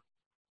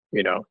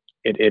 you know,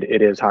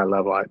 it is high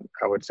level.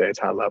 I would say it's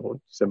high level,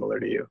 similar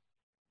to you.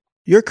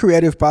 Your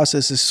creative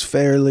process is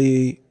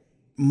fairly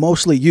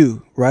mostly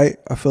you, right?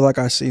 I feel like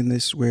I've seen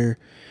this where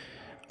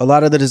a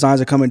lot of the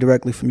designs are coming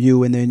directly from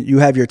you, and then you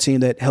have your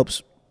team that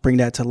helps bring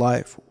that to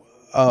life.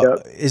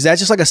 Yep. Is that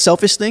just like a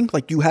selfish thing?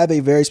 Like you have a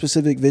very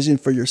specific vision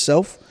for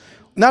yourself,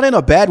 not in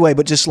a bad way,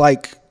 but just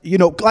like, you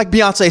know, like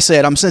Beyonce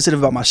said, I'm sensitive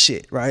about my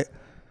shit, right?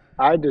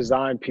 I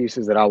design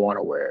pieces that I want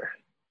to wear,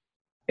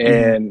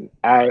 Mm-hmm.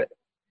 and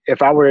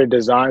if I were to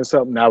design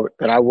something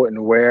that I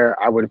wouldn't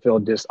wear, I would feel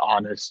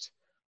dishonest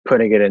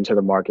putting it into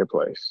the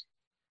marketplace.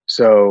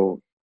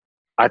 So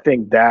I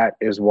think that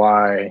is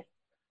why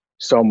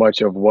so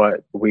much of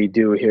what we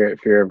do here at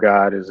Fear of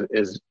God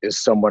is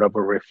somewhat of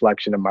a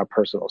reflection of my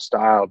personal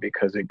style,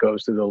 because it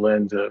goes through the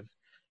lens of,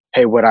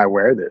 hey, would I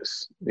wear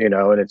this? You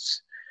know,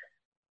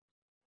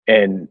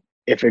 and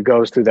if it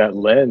goes through that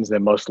lens,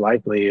 then most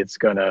likely it's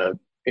gonna,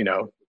 you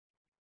know,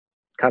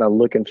 kind of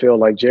look and feel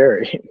like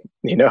Jerry,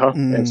 you know?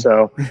 And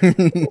so,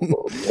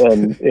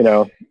 and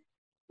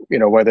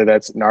whether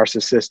that's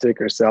narcissistic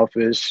or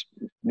selfish,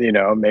 you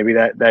know, maybe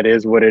that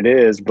is what it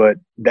is, but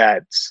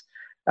that's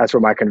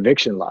where my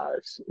conviction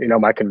lies. You know,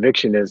 my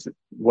conviction is,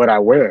 would I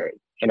wear it?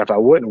 And if I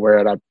wouldn't wear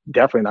it, I'm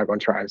definitely not going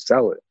to try and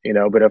sell it, you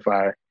know. But if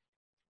I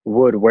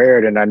would wear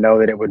it and I know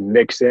that it would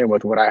mix in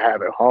with what I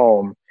have at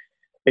home,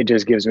 it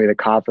just gives me the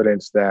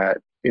confidence that,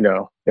 you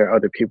know, there are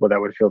other people that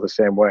would feel the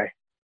same way.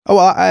 Oh,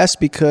 well, I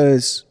asked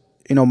because,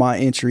 you know, my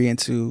entry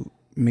into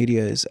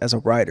media is as a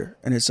writer,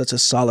 and it's such a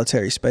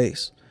solitary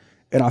space.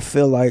 And I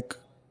feel like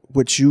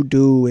what you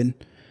do, and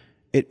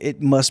it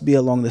must be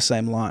along the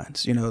same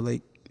lines, you know,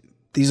 like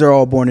these are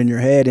all born in your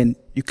head, and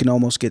you can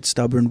almost get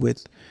stubborn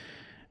with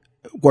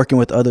working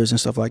with others and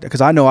stuff like that.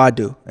 Because I know I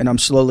do, and I'm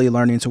slowly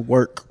learning to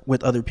work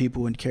with other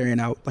people and carrying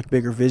out like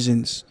bigger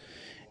visions.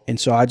 And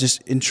so I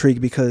just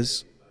intrigued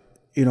because,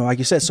 you know, like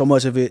you said, so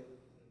much of it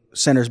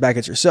centers back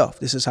at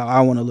yourself. This is how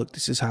I want to look.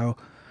 This is how,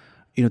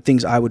 you know,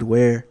 things I would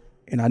wear.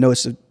 And I know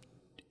it's an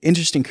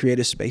interesting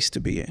creative space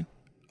to be in.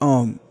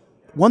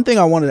 One thing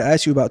I wanted to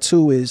ask you about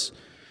too is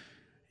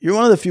you're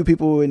one of the few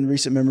people in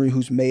recent memory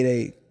who's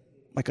made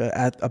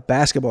a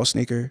basketball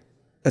sneaker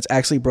that's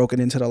actually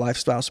broken into the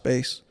lifestyle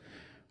space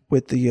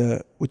with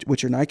the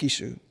with your Nike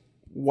shoe.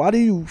 Why do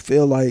you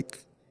feel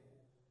like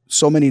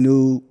so many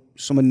new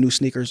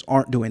sneakers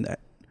aren't doing that?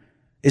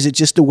 Is it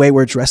just the way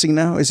we're dressing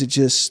now? Is it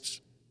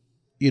just,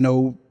 you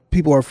know,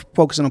 people are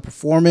focusing on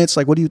performance?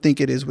 Like, what do you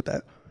think it is with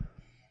that?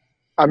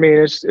 I mean,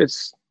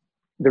 it's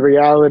the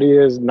reality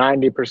is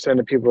 90%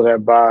 of people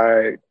that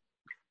buy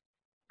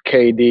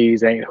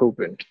KDs ain't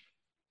hooping.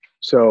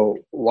 So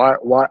why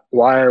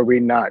are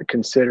we not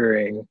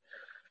considering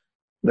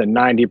the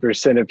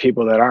 90% of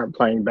people that aren't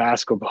playing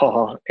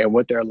basketball and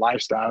what their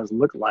lifestyles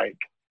look like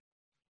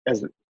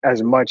as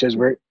much as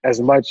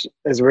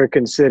we're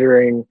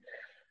considering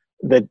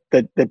the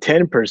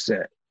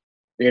 10%,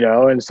 you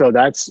know? And so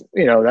that's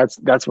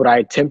what I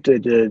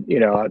attempted to, you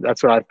know,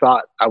 that's what I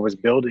thought I was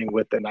building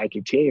with the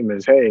Nike team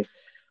is, hey,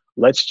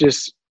 we're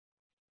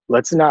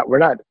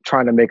not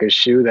trying to make a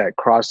shoe that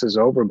crosses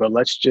over, but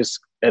let's just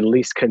at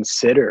least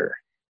consider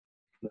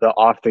the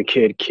off the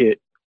kid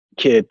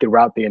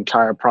throughout the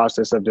entire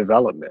process of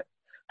development.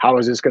 How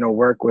is this going to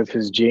work with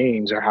his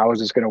jeans, or how is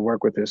this going to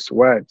work with his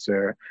sweats,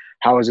 or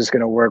how is this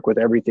going to work with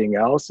everything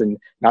else? And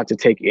not to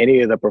take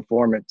any of the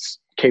performance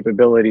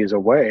capabilities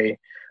away,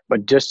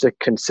 but just to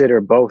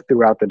consider both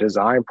throughout the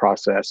design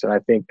process. And I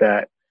think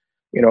that,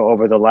 you know,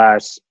 over the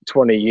last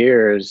 20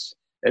 years,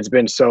 it's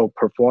been so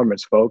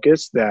performance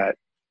focused that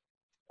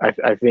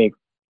I think,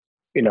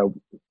 you know,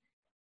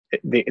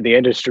 the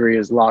industry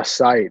has lost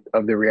sight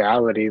of the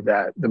reality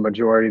that the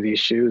majority of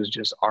these shoes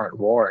just aren't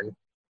worn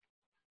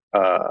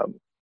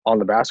on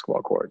the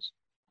basketball courts.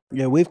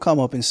 Yeah, we've come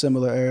up in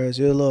similar eras.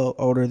 You're a little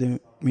older than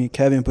me and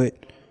Kevin, but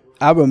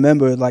I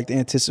remember like the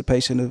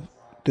anticipation of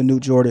the new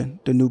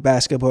Jordan, the new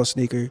basketball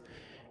sneaker,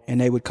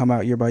 and they would come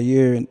out year by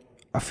year. And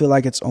I feel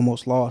like it's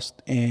almost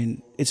lost,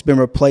 and it's been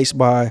replaced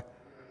by,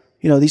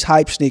 you know, these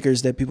hype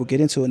sneakers that people get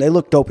into, and they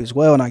look dope as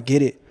well, and I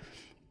get it.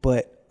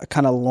 But I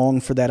kind of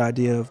long for that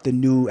idea of the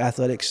new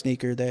athletic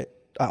sneaker that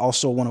I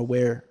also want to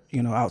wear,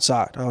 you know,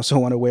 outside. I also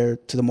want to wear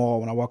to the mall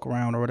when I walk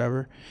around or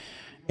whatever.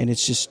 And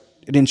it's just,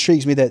 it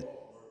intrigues me that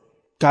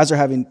guys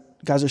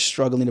are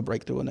struggling to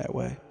break through in that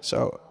way.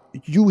 So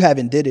you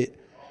haven't did it.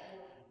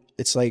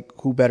 It's like,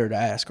 who better to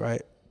ask,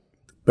 right?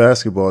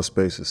 Basketball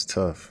space is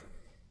tough.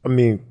 I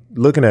mean,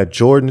 looking at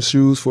Jordan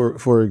shoes,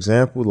 for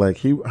example,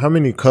 like how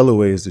many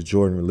colorways did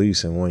Jordan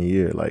release in 1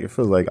 year? Like, it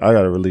feels like I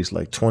got to release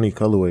like 20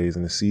 colorways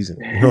in a season.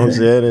 You know what I'm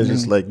saying? It's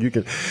just like you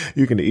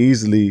can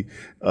easily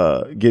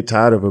get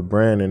tired of a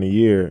brand in a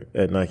year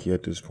at Nike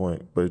at this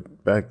point.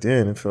 But back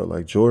then, it felt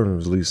like Jordan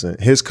was releasing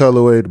his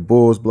colorway, the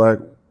Bulls, black,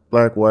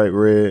 white,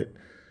 red,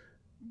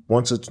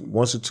 once or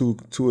two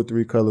or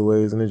three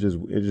colorways, and it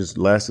just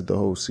lasted the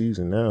whole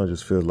season. Now it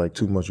just feels like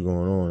too much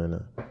going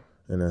on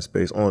in that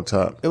space on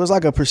top. It was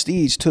like a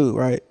prestige too,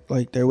 right?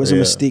 Like there was a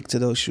mystique to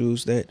those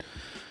shoes that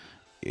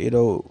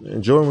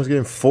And Jordan was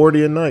getting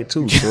 40 a night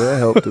too, so that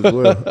helped as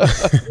well.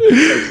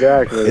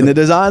 Exactly. And the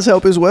designs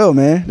help as well,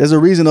 man. There's a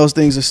reason those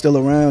things are still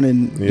around,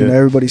 and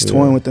everybody's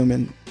toying with them.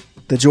 And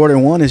the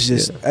Jordan 1 is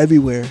just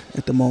everywhere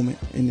at the moment,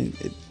 and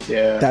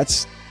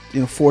that's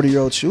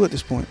 40-year-old shoe at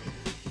this point.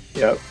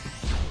 Yep.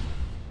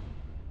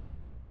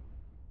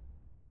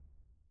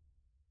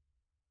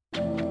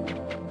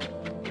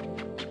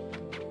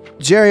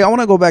 Jerry, I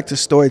want to go back to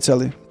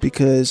storytelling,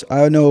 because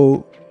I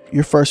know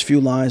your first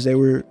few lines, they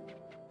were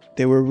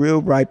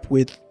real ripe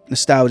with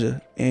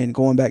nostalgia and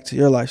going back to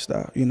your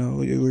lifestyle.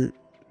 You were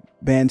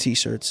band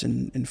t-shirts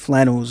and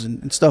flannels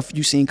and stuff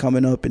you seen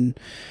coming up, and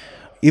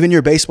even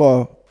your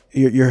baseball,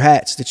 your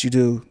hats that you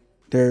do,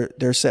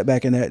 they're set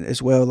back in that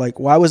as well. Like,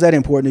 why was that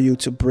important to you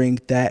to bring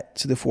that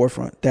to the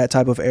forefront, that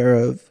type of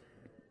era of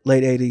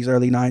late 80s,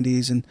 early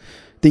 90s, and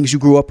things you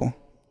grew up on?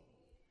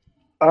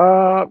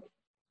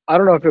 I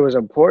don't know if it was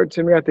important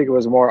to me. I think it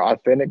was more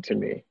authentic to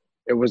me.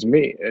 It was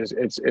me. It's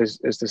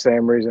the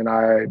same reason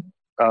I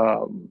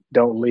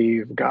don't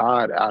leave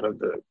God out of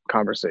the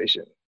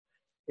conversation.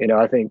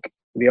 I think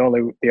the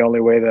only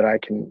way that I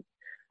can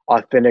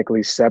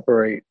authentically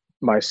separate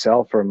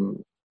myself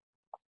from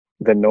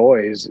the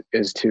noise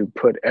is to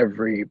put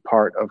every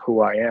part of who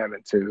I am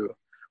into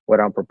what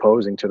I'm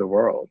proposing to the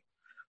world.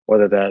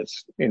 Whether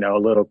that's, a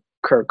little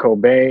Kurt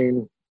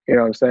Cobain, you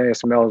know what I'm saying? It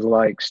smells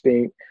like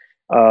stink,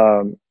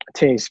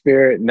 Teen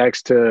Spirit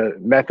next to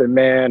Method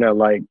Man, or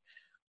like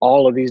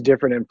all of these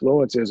different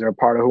influences are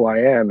part of who I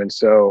am. And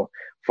so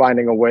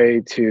finding a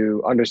way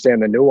to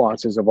understand the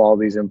nuances of all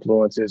these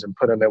influences and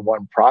put them in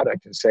one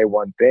product and say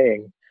one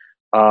thing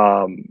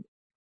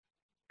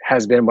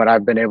has been what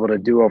I've been able to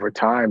do over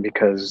time,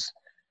 because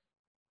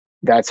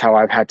that's how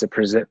I've had to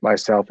present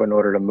myself in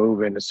order to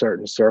move into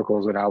certain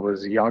circles when I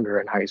was younger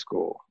in high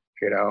school.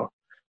 I'm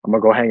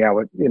gonna go hang out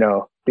with,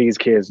 these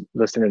kids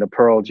listening to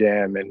Pearl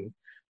Jam, and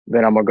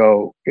then I'm gonna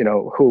go,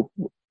 hoop,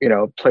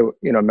 play,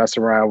 mess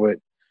around with,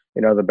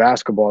 the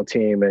basketball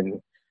team.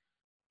 And,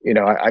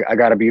 I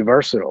gotta be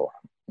versatile,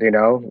 I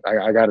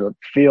gotta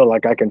feel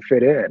like I can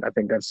fit in. I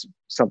think that's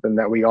something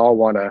that we all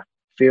wanna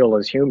feel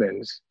as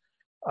humans.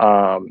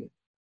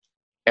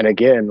 And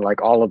again,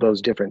 like all of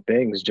those different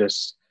things,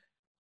 just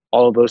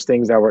all of those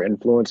things that were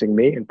influencing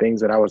me and things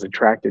that I was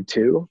attracted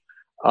to.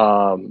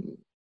 I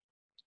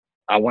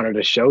wanted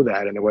to show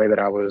that in the way that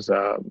I was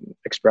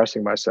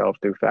expressing myself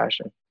through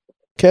fashion.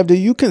 Kev, do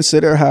you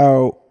consider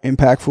how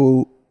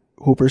impactful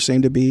hoopers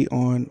seem to be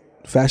on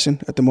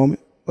fashion at the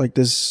moment? Like,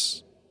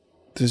 does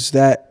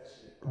that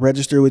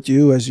register with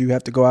you as you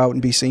have to go out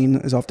and be seen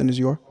as often as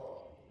you are?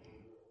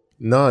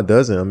 No, it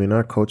doesn't. I mean,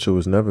 our culture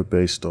was never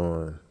based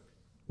on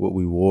what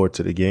we wore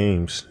to the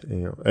games.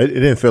 It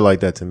didn't feel like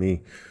that to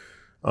me.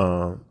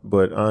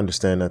 But I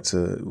understand that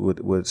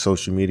with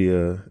social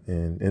media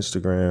and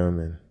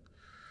Instagram, and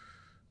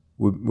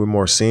we're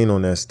more seen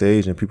on that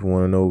stage, and people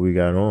want to know what we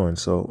got on.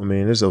 So, I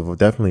mean, it's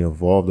definitely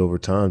evolved over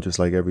time, just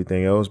like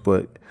everything else.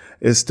 But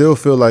it still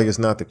feels like it's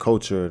not the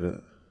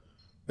culture.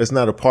 It's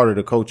not a part of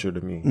the culture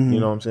to me. Mm-hmm. You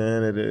know what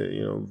I'm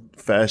saying?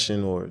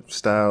 Fashion or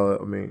style.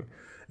 I mean,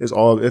 it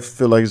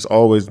feels like it's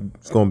always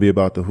going to be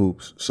about the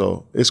hoops.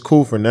 So it's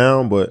cool for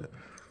now, but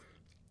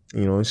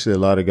you see a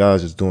lot of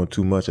guys just doing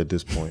too much at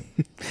this point.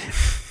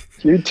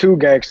 You too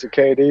gangster,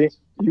 KD.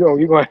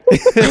 You going?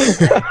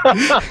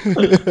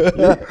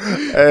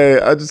 Hey,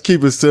 I just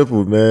keep it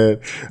simple, man.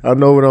 I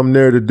know what I'm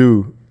there to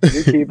do.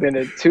 You're keeping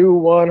it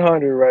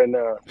 100 right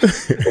now.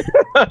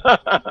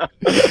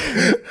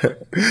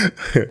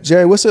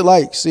 Jerry, what's it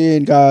like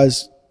seeing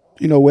guys,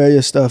 wear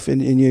your stuff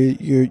and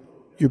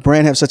your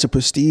brand have such a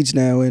prestige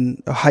now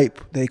and a hype,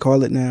 they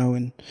call it now,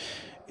 and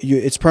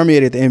it's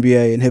permeated the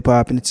NBA and hip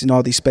hop, and it's in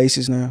all these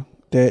spaces now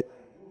that,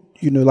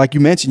 like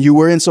you mentioned, you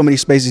were in so many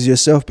spaces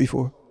yourself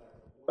before.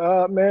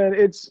 Man,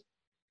 it's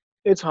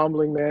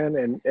humbling,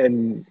 man,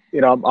 and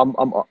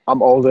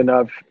I'm old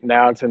enough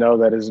now to know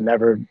that it's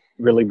never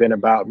really been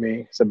about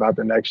me. It's about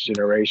the next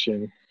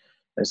generation,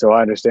 and so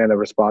I understand the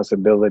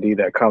responsibility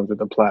that comes with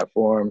the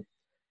platform,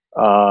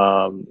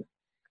 and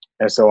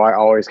so I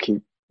always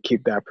keep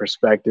that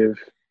perspective,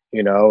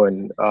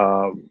 and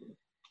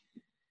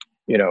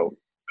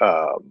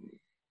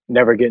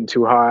never getting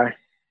too high,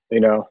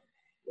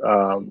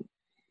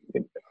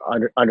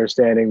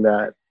 understanding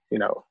that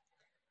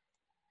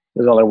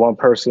there's only one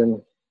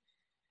person,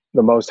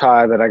 the Most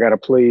High, that I got to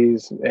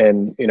please.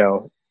 And,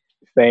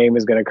 fame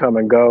is going to come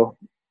and go.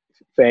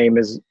 Fame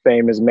is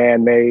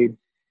man-made.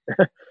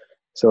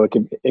 So it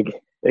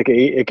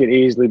could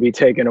easily be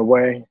taken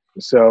away.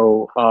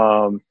 So,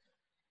 I'm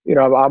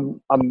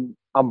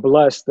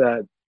blessed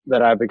that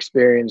I've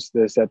experienced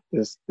this at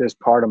this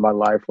part of my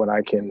life when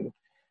I can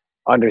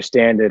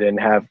understand it and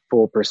have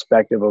full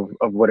perspective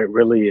of what it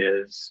really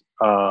is,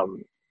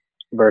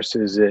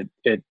 versus it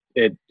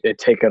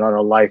taking on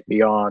a life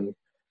beyond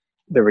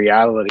the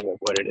reality of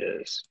what it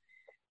is,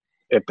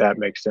 if that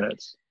makes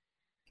sense.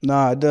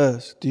 Nah, it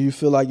does. Do you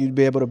feel like you'd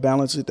be able to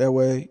balance it that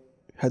way?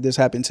 Had this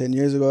happened 10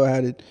 years ago?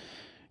 Had it,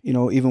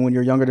 even when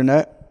you're younger than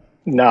that?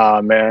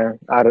 Nah, man,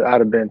 I'd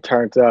have been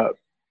turned up.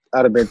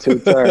 I'd have been too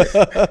turned.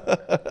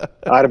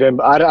 I'd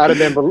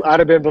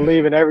have been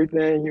believing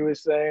everything he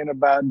was saying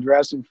about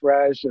dressing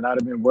fresh, and I'd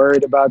have been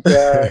worried about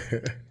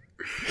that.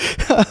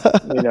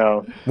 You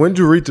know. When did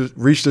you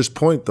reach this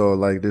point though,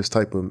 like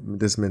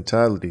this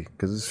mentality?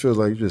 Because it feels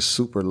like you're just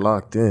super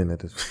locked in at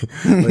this.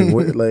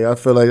 like I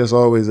feel like it's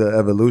always an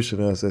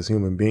evolution of us as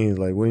human beings.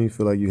 Like when do you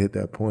feel like you hit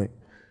that point?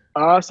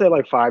 I'll say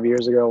like 5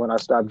 years ago when I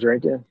stopped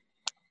drinking.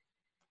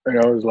 You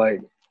know, it was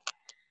like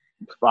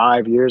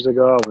 5 years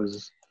ago. I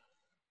was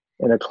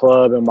in a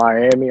club in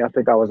Miami. I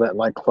think I was at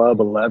like Club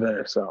 11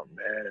 or something,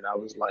 man. And I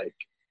was like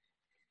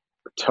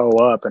toe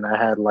up, and I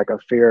had like a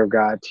Fear of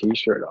God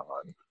t-shirt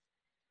on.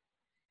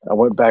 I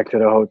went back to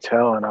the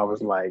hotel and I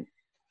was like,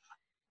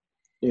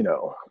 you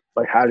know,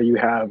 like, how do you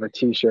have a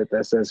t-shirt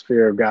that says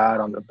Fear of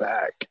God on the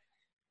back,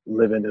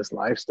 living this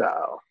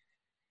lifestyle?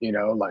 You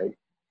know,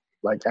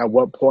 like at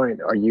what point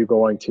are you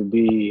going to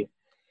be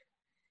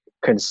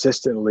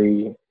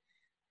consistently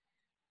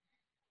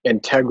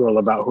integral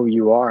about who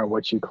you are and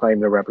what you claim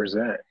to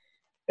represent?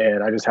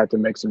 And I just had to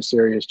make some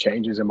serious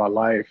changes in my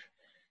life.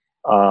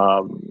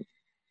 And,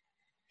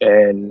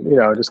 you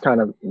know, just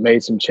kind of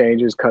made some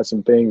changes, cut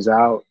some things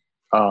out,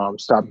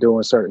 stopped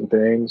doing certain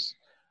things.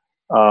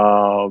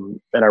 And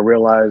I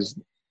realized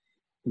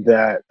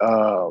that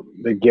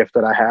the gift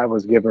that I have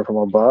was given from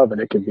above,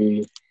 and it could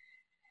be,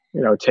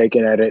 you know,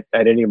 taken at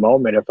any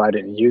moment if I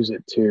didn't use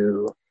it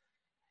to,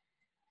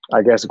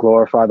 I guess,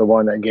 glorify the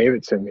one that gave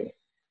it to me.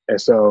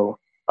 And so,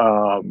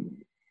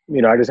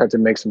 you know, I just had to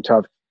make some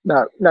tough,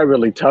 not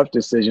really tough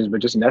decisions,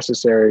 but just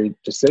necessary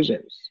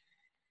decisions.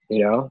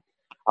 You know,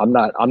 I'm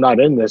not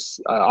in this.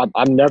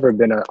 I've never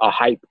been a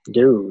hype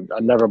dude. I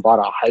never bought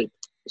a hype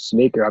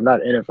sneaker. I'm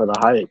not in it for the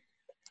hype.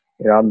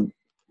 You know, I'm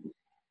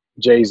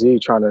Jay-Z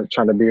trying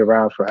to be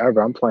around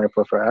forever. I'm playing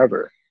for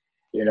forever,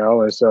 you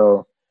know? And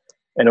so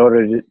in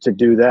order to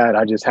do that,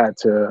 I just had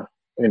to,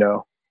 you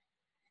know,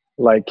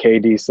 like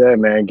KD said,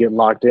 man, get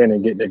locked in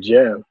and get in the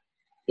gym.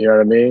 You know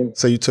what I mean?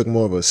 So you took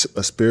more of a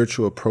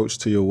spiritual approach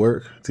to your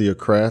work, to your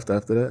craft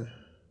after that?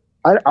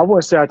 I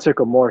wouldn't say I took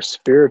a more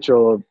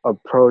spiritual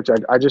approach.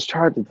 I just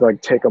tried to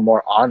like take a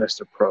more honest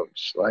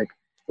approach.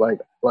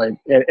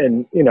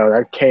 And you know,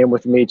 that came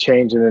with me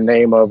changing the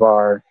name of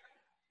our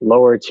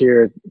lower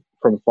tier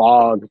from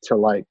FOG to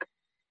like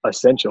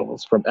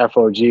Essentials, from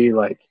FOG.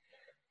 Like,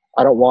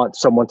 I don't want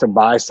someone to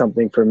buy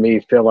something from me,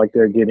 feel like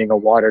they're getting a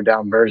watered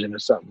down version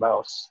of something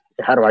else.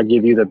 How do I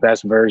give you the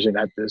best version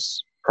at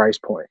this price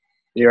point?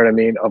 You know what I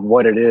mean? Of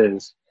what it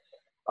is.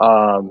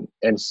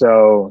 And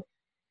so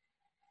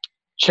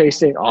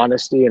chasing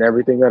honesty in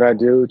everything that I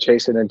do,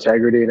 chasing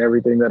integrity in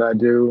everything that I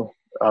do.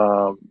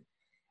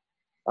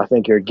 I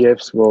think your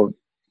gifts will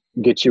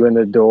get you in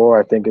the door.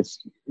 I think it's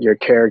your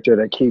character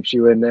that keeps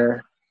you in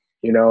there,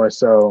 you know? And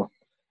so,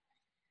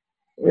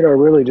 you know,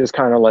 really just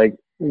kind of like,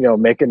 you know,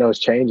 making those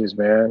changes,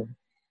 man,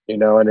 you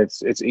know, and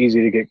it's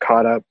easy to get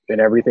caught up in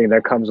everything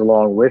that comes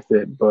along with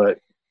it. But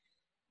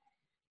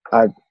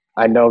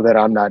I know that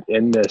I'm not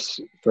in this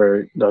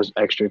for those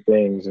extra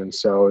things. And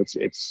so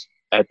it's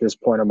at this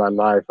point in my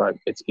life,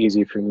 it's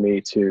easy for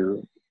me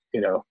to,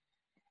 you know,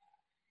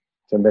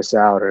 to miss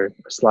out or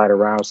slide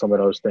around some of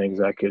those things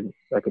that could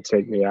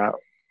take me out.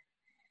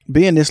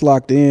 Being this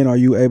locked in, are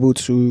you able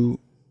to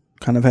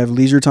kind of have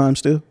leisure time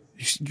still?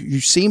 You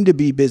seem to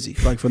be busy,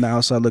 like from the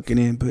outside looking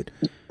in, but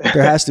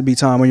there has to be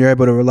time when you're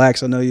able to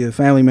relax. I know you're a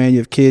family man, you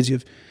have kids, you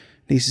have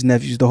nieces,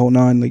 nephews, the whole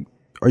nine. Like,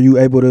 are you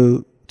able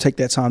to take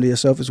that time to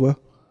yourself as well?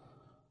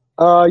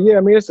 Yeah,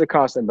 I mean, it's a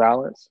constant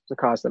balance.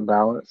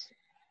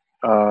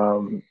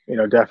 You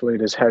know, definitely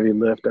this heavy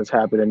lift that's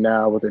happening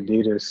now with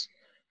Adidas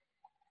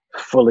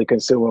fully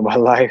consuming my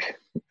life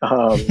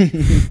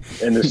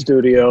in the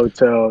studio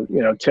till, you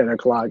know, 10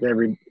 o'clock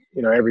every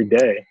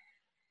day.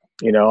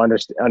 You know,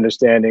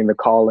 understanding the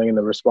calling and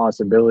the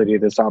responsibility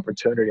of this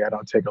opportunity, I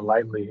don't take it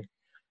lightly.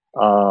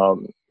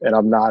 And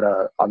I'm not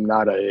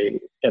a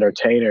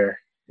entertainer.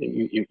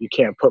 You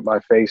can't put my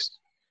face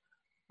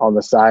on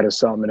the side of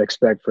something and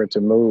expect for it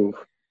to move.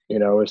 You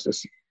know, it's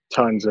just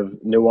tons of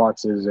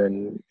nuances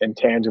and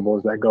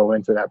intangibles that go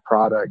into that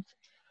product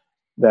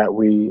that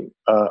we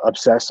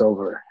obsess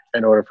over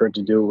in order for it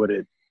to do what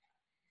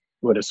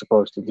it's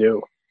supposed to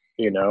do.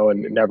 You know,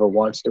 and never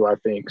once do I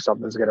think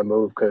something's going to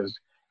move because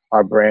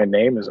our brand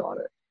name is on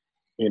it.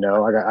 You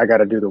know, I got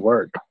to do the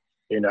work,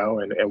 you know,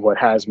 and what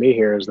has me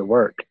here is the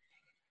work.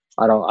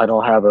 I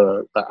don't have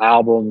an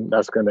album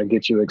that's going to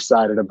get you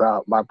excited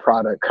about my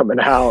product coming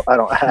out. I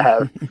don't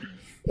have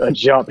a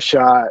jump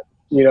shot.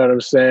 You know what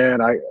I'm saying?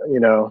 You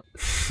know,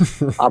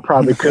 I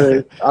probably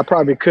could,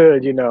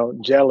 you know,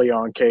 jelly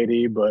on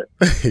KD, but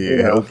you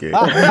know. Okay.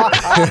 All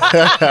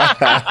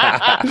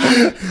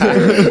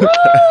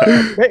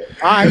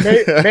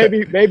right,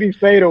 maybe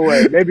fade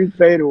away.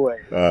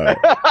 All right,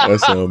 that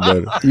sounds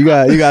better. You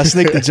got to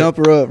sneak the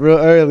jumper up real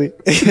early.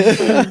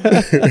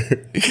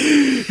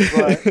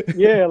 But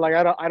yeah, like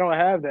I don't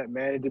have that,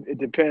 man. It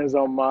depends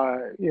on my,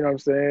 you know what I'm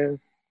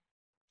saying?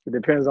 It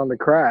depends on the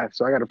craft.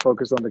 So I got to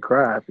focus on the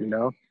craft, you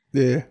know?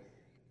 Yeah.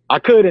 I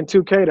could in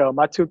 2K though.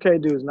 My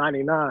 2K dude's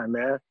 99,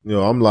 man.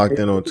 Yo, I'm locked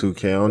in on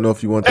 2K. I don't know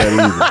if you want that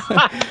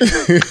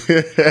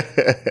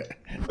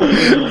either.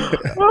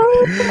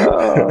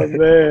 Oh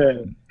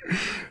man.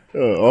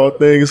 All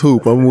things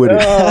hoop. I'm with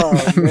it. Oh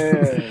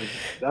man.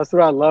 That's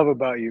what I love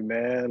about you,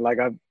 man. Like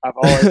I've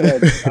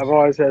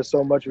always had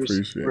so much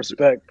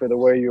respect for the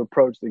way you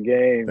approach the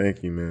game.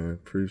 Thank you, man.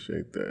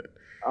 Appreciate that.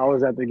 I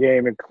was at the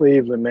game in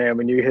Cleveland, man,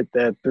 when you hit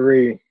that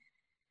three.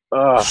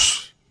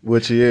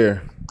 Which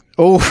year?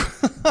 Oh,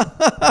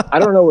 I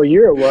don't know what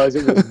year it was.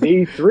 It was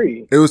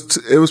D3. It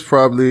was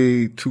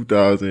probably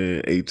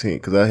 2018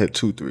 because I hit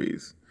 2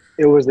 threes.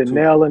 It was the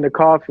nail in the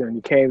coffin.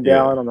 You came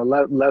down on the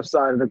left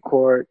side of the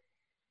court,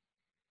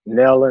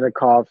 nail in the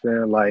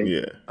coffin. Like,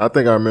 yeah, I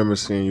think I remember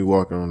seeing you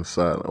walking on the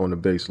side on the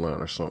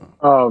baseline or something.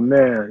 Oh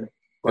man,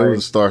 it was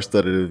a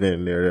star-studded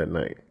event there that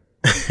night.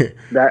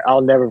 That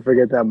I'll never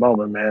forget that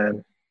moment,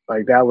 man.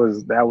 Like that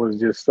was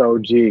just so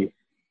G.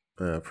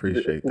 I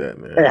appreciate that,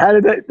 man. Hey, how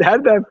did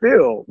that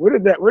feel? What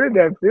did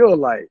that feel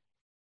like?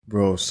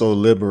 Bro, so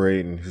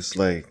liberating. It's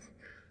like,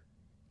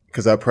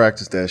 because I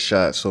practiced that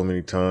shot so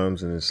many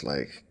times, and it's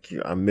like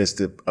I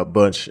missed it a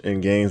bunch in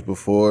games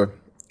before,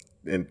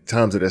 and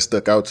times that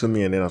stuck out to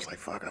me, and then I was like,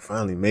 fuck, I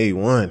finally made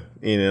one.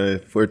 You know,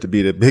 for it to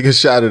be the biggest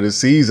shot of the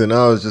season,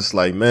 I was just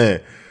like,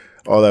 man,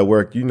 all that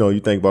work, you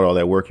think about all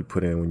that work you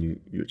put in when you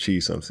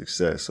achieve some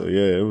success. So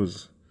yeah, it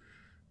was,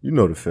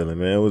 the feeling,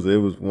 man. It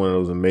was one of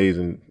those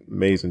amazing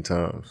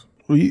times.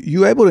 Were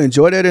you able to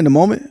enjoy that in the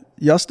moment?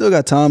 Y'all still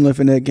got time left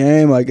in that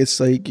game. Like, it's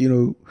like,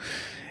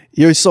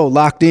 you're so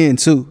locked in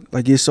too.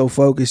 Like, you're so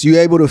focused. You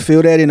able to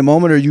feel that in the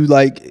moment, or you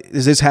like,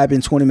 does this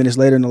happen 20 minutes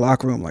later in the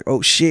locker room? Like,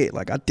 oh shit,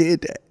 like I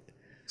did that.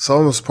 So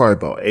I was probably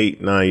about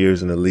 8-9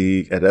 years in the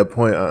league. At that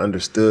point, I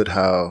understood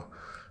how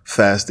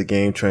fast the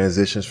game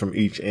transitions from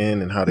each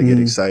end and how to get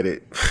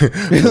excited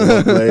when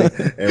one play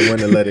and when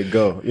to let it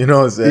go. You know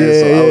what I'm saying?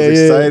 Yeah, so I was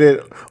excited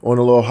on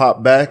a little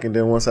hop back, and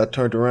then once I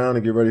turned around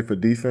and get ready for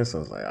defense, I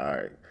was like, all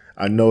right,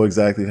 I know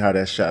exactly how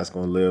that shot's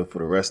going to live for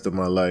the rest of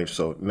my life.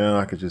 So now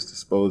I could just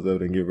dispose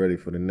of it and get ready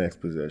for the next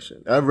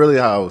possession. That's really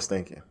how I was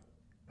thinking,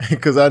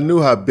 because I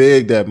knew how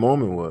big that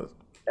moment was.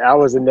 I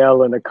was a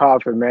nail in the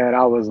coffin, man.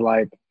 I was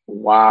like,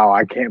 wow,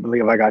 I can't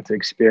believe I got to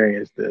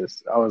experience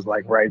this. I was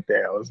like right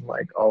there. I was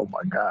like, oh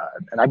my God.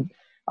 And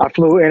I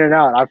flew in and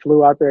out. I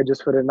flew out there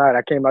just for the night.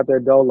 I came out there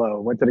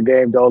dolo, went to the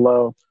game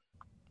dolo.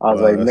 I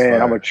was like,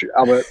 man, I'm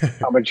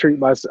gonna treat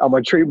myself.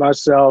 I'm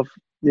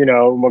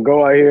gonna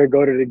go out here,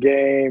 go to the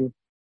game,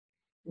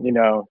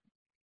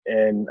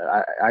 and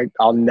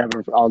I'll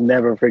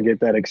never forget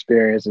that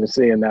experience and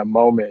seeing that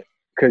moment,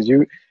 because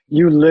you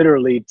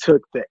literally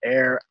took the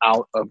air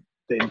out of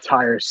the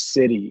entire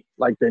city.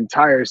 Like, the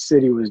entire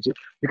city was just,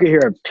 you could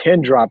hear a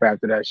pin drop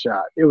after that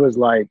shot. It was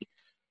like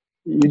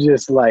you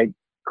just like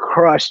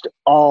crushed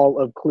all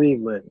of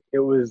Cleveland. It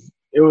was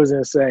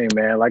insane,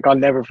 man. Like, I'll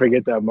never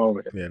forget that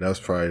moment. Yeah, that was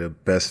probably the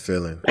best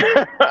feeling.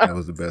 That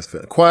was the best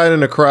feeling. Quiet in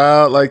the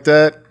crowd like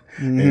that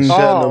and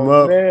shutting them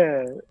up.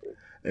 Man.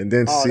 And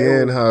then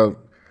seeing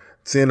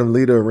them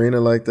lead the arena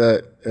like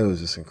that, it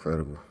was just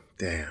incredible.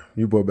 Damn,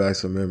 you brought back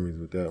some memories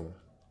with that one.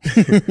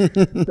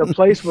 The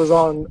place was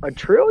on $1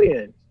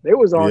 trillion. They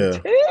was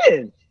on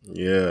 10.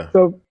 Yeah.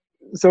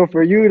 So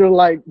for you to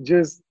like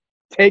just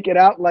take it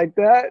out like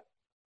that,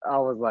 I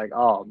was like,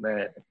 oh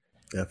man.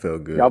 That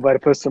felt good. Y'all better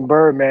put some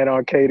Birdman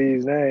on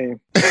KD's name.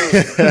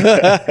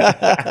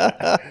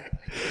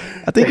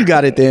 I think you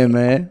got it then,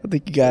 man. I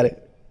think you got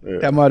it. Yeah.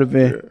 That might have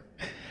been.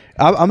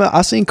 Yeah.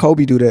 I seen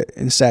Kobe do that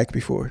in sack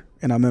before,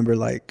 and I remember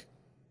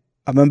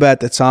at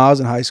the time I was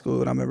in high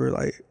school, and I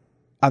remember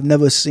I've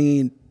never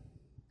seen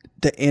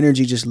the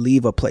energy just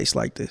leave a place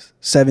like this.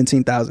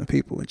 17,000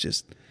 people, and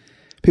just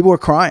people were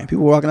crying.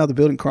 People were walking out the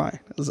building crying.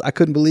 I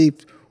couldn't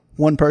believe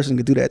one person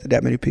could do that to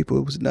that many people.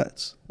 It was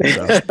nuts.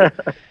 So,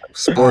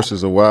 sports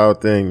is a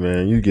wild thing,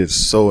 man. You get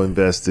so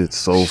invested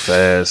so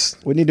fast.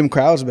 We need them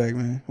crowds back,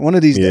 man. One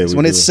of these days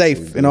when it's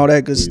safe and all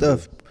that good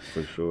stuff.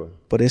 For sure.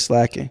 But it's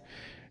lacking.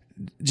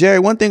 Jerry,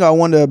 one thing I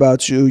wonder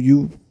about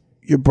you,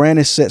 your brand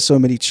has set so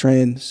many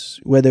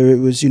trends, whether it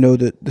was, the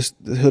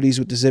hoodies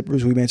with the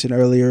zippers we mentioned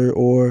earlier,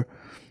 or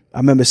I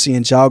remember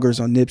seeing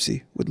joggers on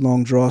Nipsey with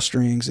long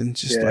drawstrings and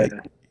just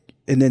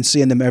and then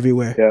seeing them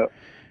everywhere. Yeah.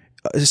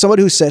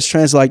 Somebody who sets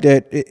trends like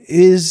that,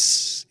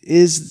 is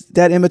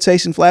that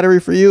imitation flattery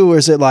for you, or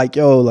is it like,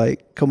 yo,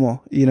 like, come on,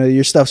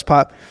 your stuff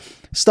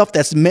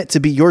that's meant to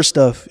be your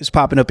stuff is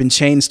popping up in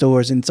chain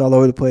stores and it's all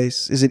over the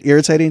place? Is it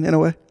irritating in a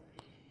way?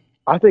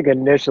 I think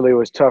initially it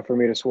was tough for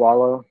me to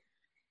swallow,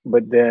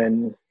 but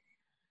then,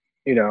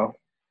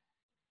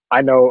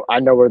 I know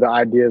where the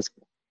ideas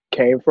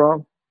came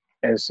from.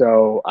 And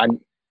so I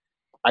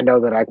know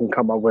that I can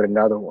come up with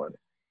another one.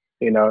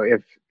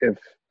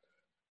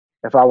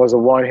 If I was a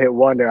one-hit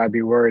wonder, I'd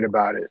be worried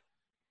about it.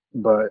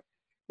 But,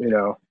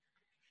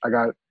 I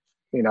got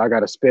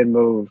a spin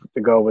move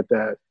to go with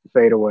that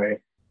fadeaway,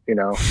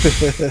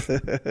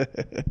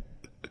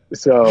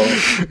 So,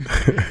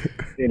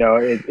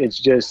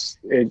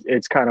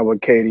 it's kind of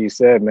what Katie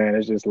said, man.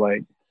 It's just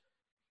like,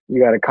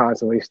 you got to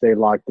constantly stay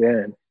locked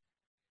in.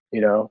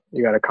 You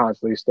got to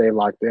constantly stay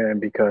locked in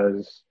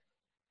because,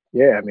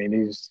 yeah, I mean,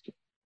 these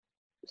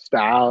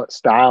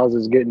styles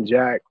is getting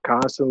jacked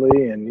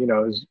constantly, and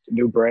there's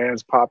new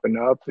brands popping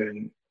up,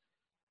 and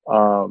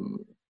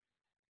um,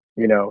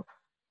 you know,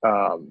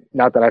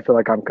 not that I feel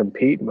like I'm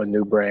competing with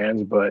new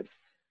brands, but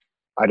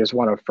I just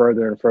want to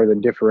further and further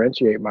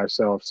differentiate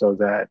myself so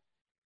that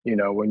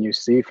when you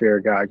see fear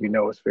of God,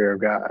 it's fear of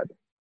God,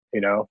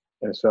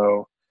 and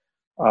so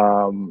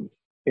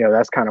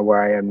that's kind of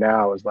where I am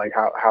now. Is like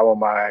how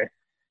am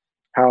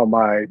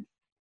I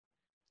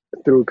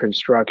through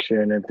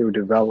construction and through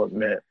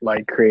development,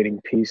 like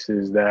creating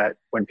pieces that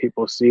when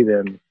people see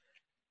them,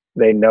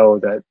 they know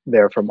that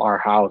they're from our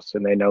house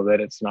and they know that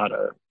it's not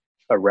a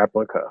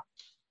replica,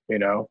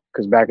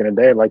 because back in the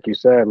day, like you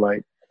said,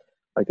 like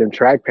them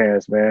track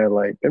pants, man,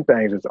 like them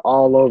things is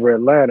all over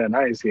Atlanta and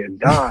I didn't see a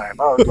dime.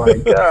 I was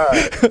like,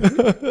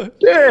 God,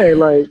 dang,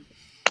 like,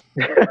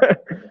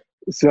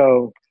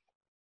 so,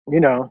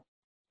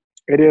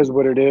 it is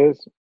what it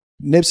is.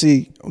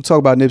 Nipsey, I'm talking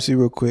about Nipsey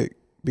real quick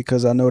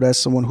because I know that's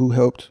someone who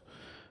helped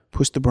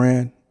push the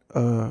brand.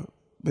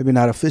 Maybe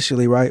not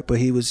officially, right? But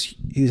he's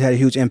had a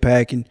huge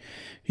impact, and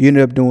you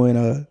ended up doing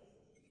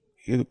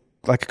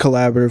like a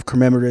collaborative,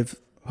 commemorative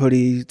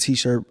hoodie,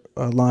 t-shirt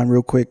line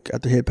real quick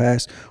after Hit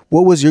Pass.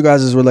 What was your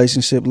guys'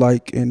 relationship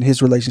like, and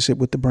his relationship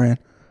with the brand?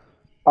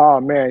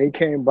 Oh man, he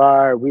came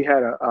by. We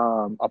had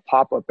a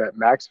pop up at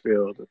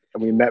Maxfield,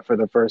 and we met for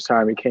the first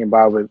time. He came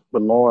by with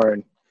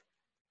Lauren,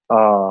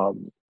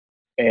 and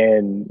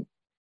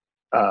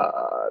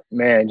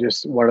man,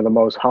 just one of the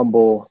most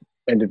humble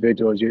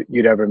individuals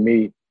you'd ever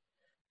meet.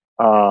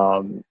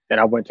 And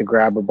I went to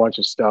grab a bunch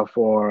of stuff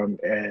for him,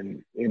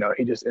 and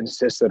he just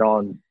insisted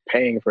on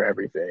paying for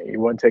everything. He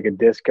wouldn't take a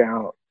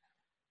discount.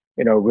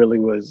 Really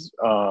was,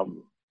 I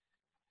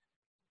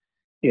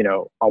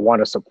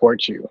want to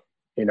support you.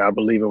 I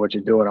believe in what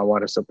you're doing. I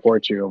want to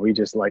support you. And we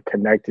just like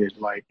connected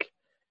like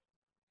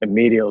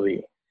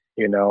immediately,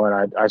 and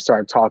I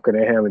started talking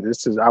to him, and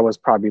I was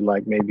probably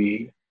like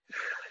maybe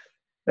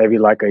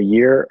like a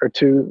year or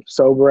two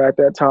sober at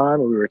that time.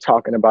 We were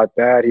talking about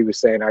that. He was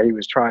saying how he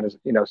was trying to,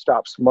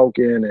 stop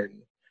smoking,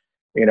 and,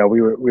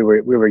 we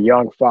were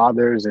young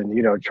fathers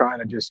and, trying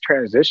to just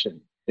transition,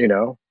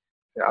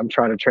 I'm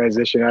trying to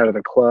transition out of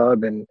the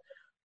club and,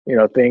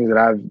 things that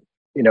I've,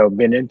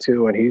 been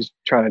into, and he's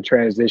trying to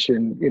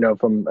transition,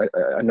 from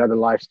another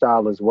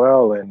lifestyle as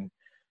well. And,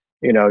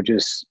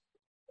 just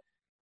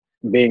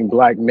being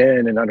Black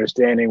men and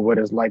understanding what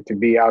it's like to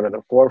be out of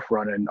the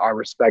forefront in our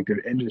respective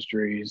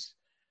industries,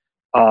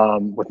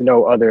 with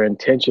no other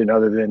intention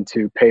other than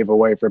to pave a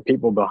way for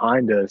people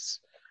behind us.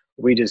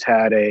 We just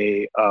had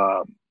a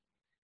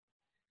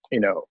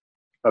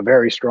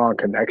very strong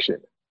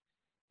connection,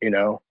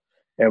 and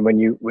when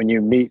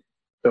you meet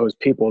those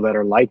people that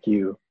are like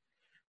you,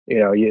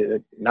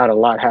 not a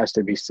lot has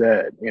to be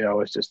said.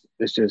 It's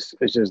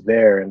just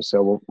there. And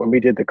so when we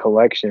did the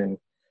collection,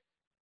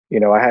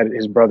 I had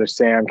his brother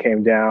Sam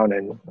came down,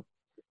 and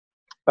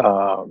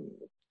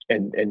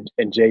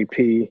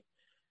JP,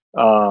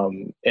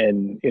 and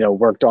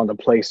worked on the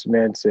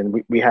placements,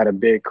 and we had a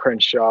big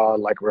Crenshaw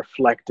like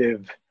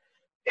reflective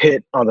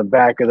hit on the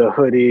back of the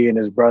hoodie, and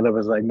his brother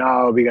was like,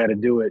 no, we got to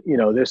do it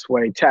this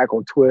way,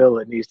 tackle twill,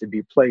 it needs to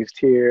be placed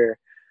here,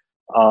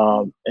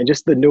 and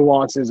just the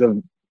nuances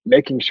of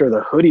making sure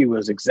the hoodie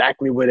was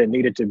exactly what it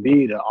needed to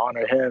be to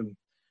honor him,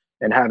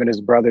 and having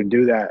his brother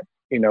do that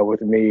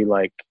with me,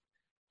 like,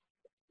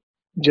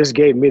 just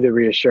gave me the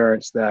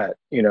reassurance that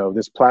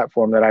this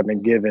platform that I've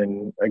been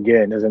given,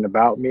 again, isn't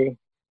about me.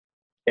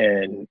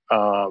 And,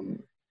 those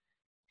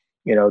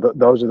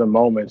are the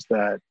moments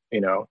that,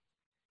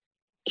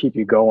 keep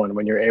you going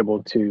when you're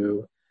able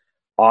to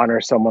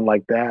honor someone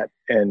like that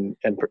and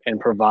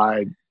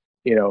provide,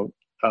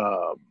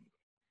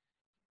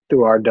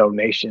 through our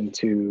donation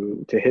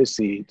to his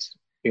seeds,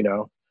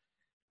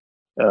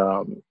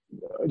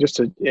 just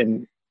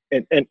in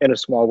a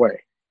small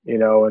way,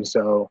 and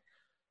so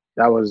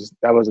that was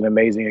an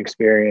amazing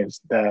experience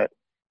that,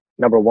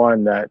 number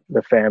one, that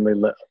the family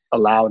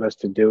allowed us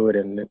to do it,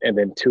 and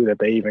then two, that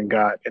they even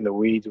got in the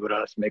weeds with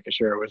us, making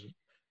sure it was,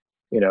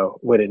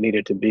 what it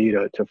needed to be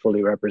to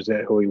fully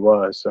represent who he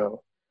was.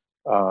 So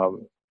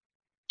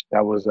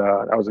that was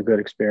a good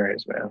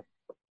experience, man.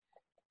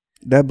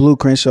 That blue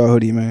Crenshaw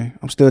hoodie, man,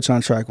 I'm still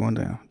trying to track one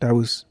down.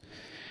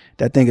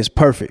 That thing is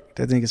perfect.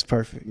 That thing is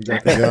perfect. You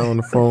got the guy on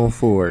the phone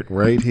for it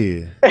right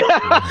here. That's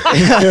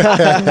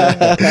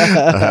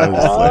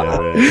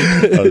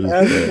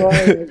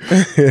funny.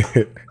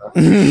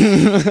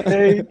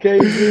 Hey,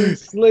 KG,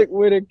 slick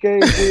with it,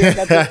 KG.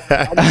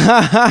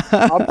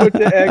 I'll put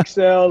the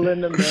XL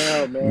in the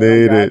mail, man.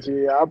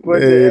 I'll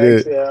put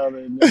the XL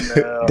in the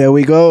mail. There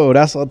we go.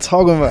 That's what I'm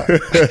talking about.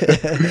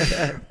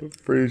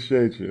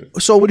 Appreciate you.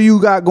 So what do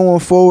you got going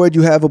forward?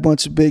 You have a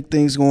bunch of big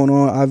things going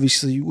on.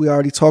 Obviously, we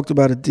already talked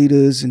about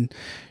Adidas, and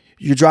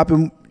you're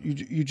dropping.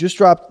 You just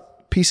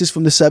dropped pieces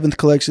from the 7th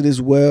collection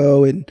as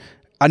well, and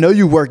I know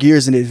you work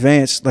years in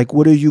advance. Like,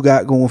 what do you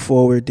got going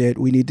forward that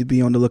we need to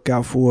be on the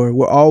lookout for?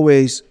 We're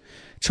always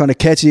trying to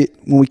catch it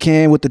when we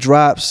can with the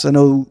drops. I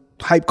know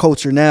hype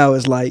culture now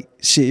is like,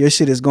 shit, your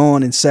shit is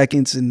gone in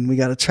seconds and we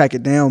got to track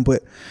it down.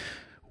 But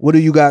what do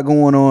you got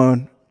going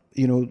on,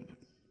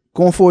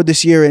 going forward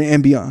this year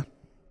and beyond?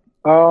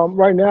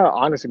 Right now,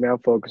 honestly, man, I'm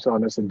focused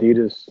on this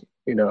Adidas,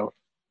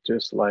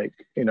 just like,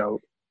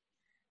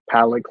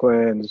 palette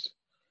cleanse,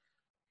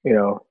 you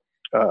know,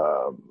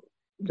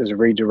 just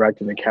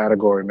redirecting the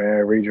category,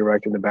 man,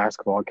 redirecting the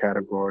basketball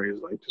category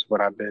is like just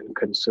what I've been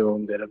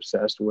consumed and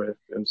obsessed with.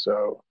 And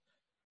so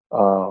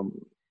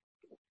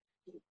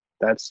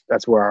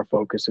that's where our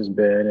focus has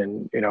been.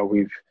 And,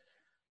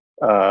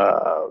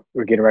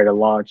 we're getting ready to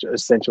launch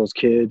Essentials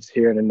Kids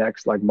here in the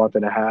next like month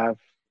and a half.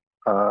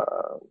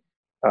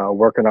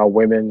 Working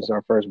on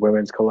our first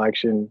women's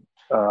collection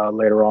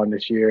later on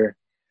this year.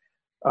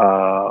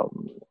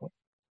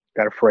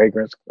 Got a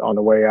fragrance on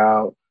the way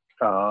out.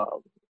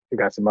 We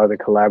got some other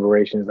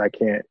collaborations I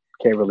can't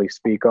really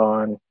speak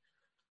on.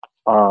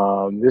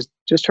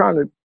 Just trying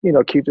to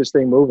keep this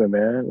thing moving,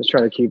 man. Just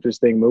trying to keep this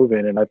thing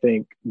moving. And I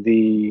think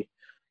the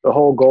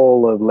whole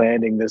goal of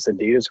landing this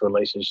Adidas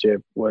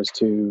relationship was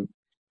to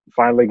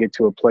finally get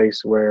to a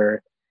place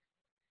where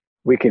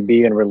we could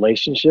be in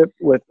relationship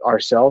with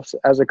ourselves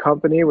as a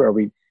company, where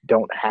we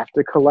don't have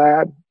to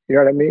collab. You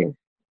know what I mean?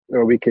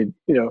 Or we could,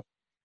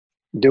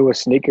 do a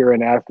sneaker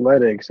in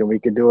athletics, and we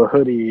could do a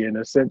hoodie in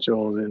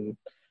essentials and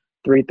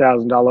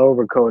 $3,000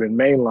 overcoat in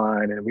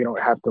mainline, and we don't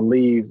have to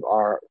leave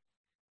our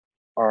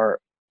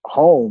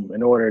home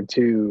in order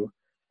to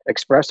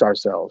express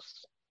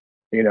ourselves,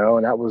 and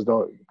that was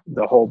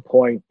the whole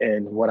point,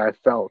 and what I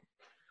felt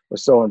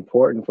was so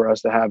important for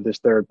us to have this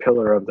third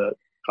pillar of the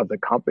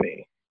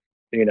company.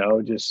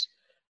 Just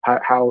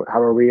how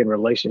are we in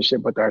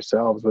relationship with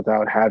ourselves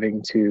without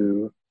having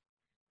to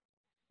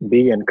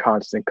be in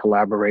constant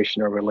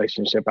collaboration or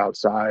relationship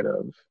outside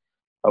of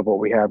what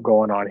we have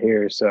going on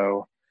here.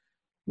 So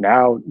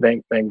now,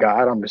 thank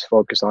God, I'm just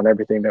focused on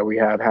everything that we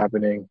have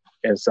happening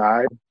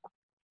inside.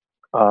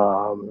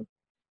 But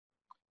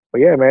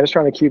yeah, man, just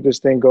trying to keep this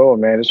thing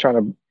going, man. Just trying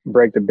to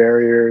break the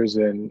barriers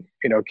and,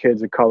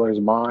 kids of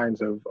color's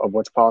minds of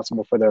what's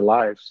possible for their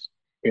lives,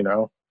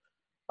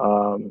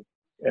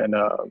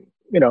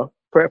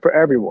 for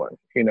everyone,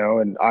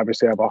 and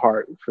obviously I have a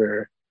heart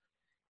for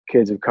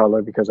kids of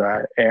color because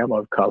I am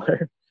of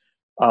color.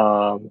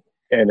 And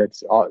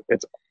it's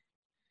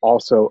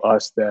also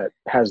us that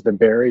has the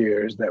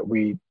barriers that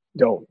we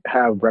don't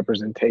have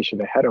representation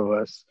ahead of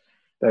us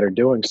that are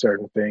doing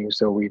certain things.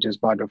 So we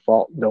just by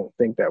default don't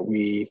think that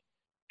we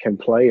can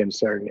play in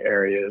certain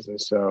areas.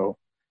 And so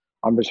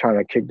I'm just trying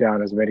to kick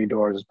down as many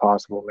doors as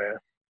possible, man.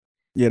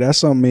 Yeah, that's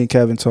something me and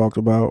Kevin talked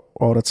about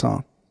all the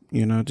time.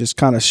 Just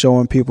kind of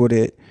showing people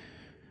that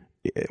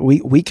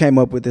we came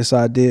up with this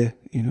idea,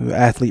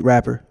 athlete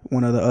rapper,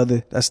 one or the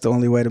other. That's the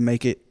only way to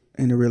make it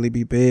and to really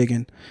be big.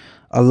 And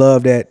I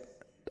love that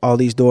all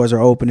these doors are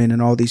opening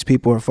and all these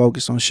people are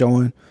focused on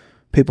showing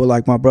people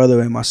like my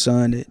brother and my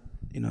son that,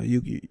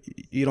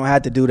 you don't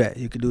have to do that.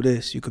 You could do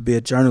this. You could be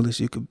a journalist.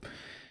 You could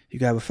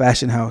have a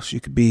fashion house. You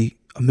could be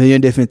a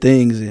million different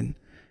things and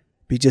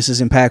be just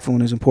as impactful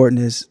and as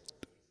important as,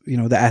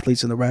 the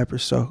athletes and the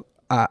rappers. So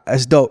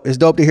it's dope. It's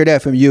dope to hear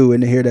that from you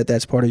and to hear that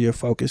that's part of your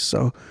focus.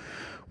 So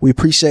we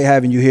appreciate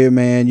having you here,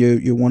 man.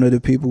 You're one of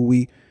the people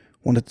we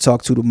wanted to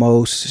talk to the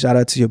most. Shout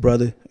out to your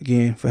brother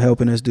again for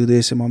helping us do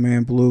this, and my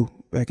man Blue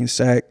back in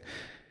SAC.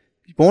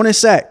 Born in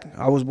SAC.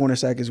 I was born in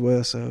SAC as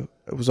well, so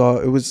it was. Oh,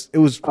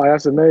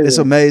 that's amazing. It's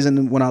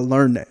amazing when I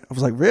learned that. I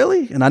was like,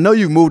 really? And I know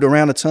you've moved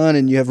around a ton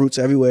and you have roots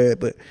everywhere,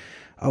 but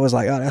I was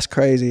like, oh, that's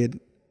crazy. And,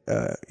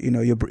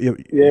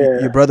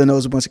 your brother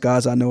knows a bunch of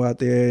guys I know out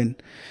there,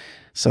 and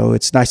so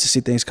it's nice to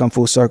see things come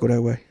full circle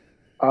that way.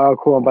 Oh,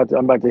 cool. I'm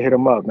about to hit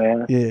him up,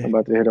 man. Yeah. I'm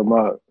about to hit him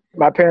up.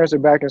 My parents are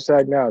back in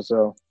SAC now,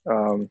 so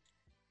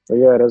but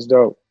yeah, that's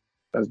dope.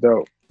 That's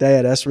dope.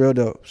 Yeah, that's real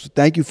dope. So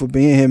thank you for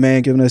being here,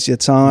 man, giving us your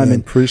time. Man,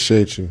 and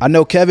appreciate you. I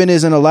know Kevin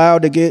isn't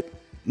allowed to get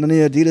none of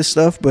the Adidas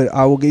stuff, but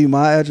I will give you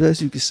my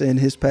address. You can send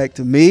his pack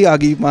to me. I'll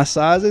give you my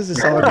sizes.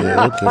 It's all good.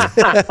 Yeah, okay.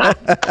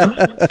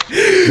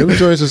 Them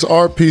joints is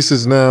art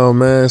pieces now,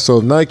 man. So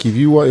Nike, if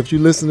you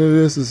listen to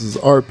this is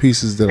art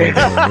pieces that I'm doing.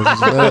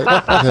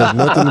 It has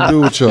nothing to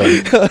do with y'all.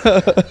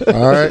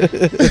 All right.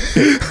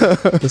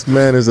 This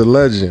man is a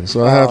legend,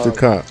 so I have to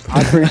cop.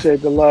 I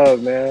appreciate the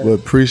love, man. But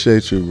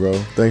appreciate you, bro.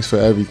 Thanks for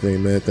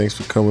everything, man. Thanks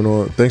for coming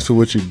on. Thanks for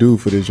what you do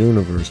for this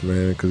universe,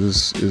 man.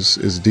 Because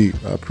it's deep.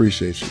 I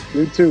appreciate you.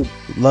 You too.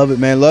 Love it,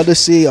 man. Love to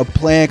see a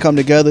plan come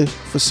together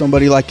for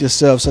somebody like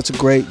yourself. Such a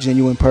great,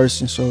 genuine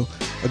person. So,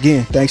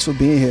 again, thanks for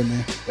being here,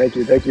 man. Thank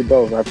you. Thank you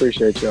both. I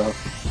appreciate y'all.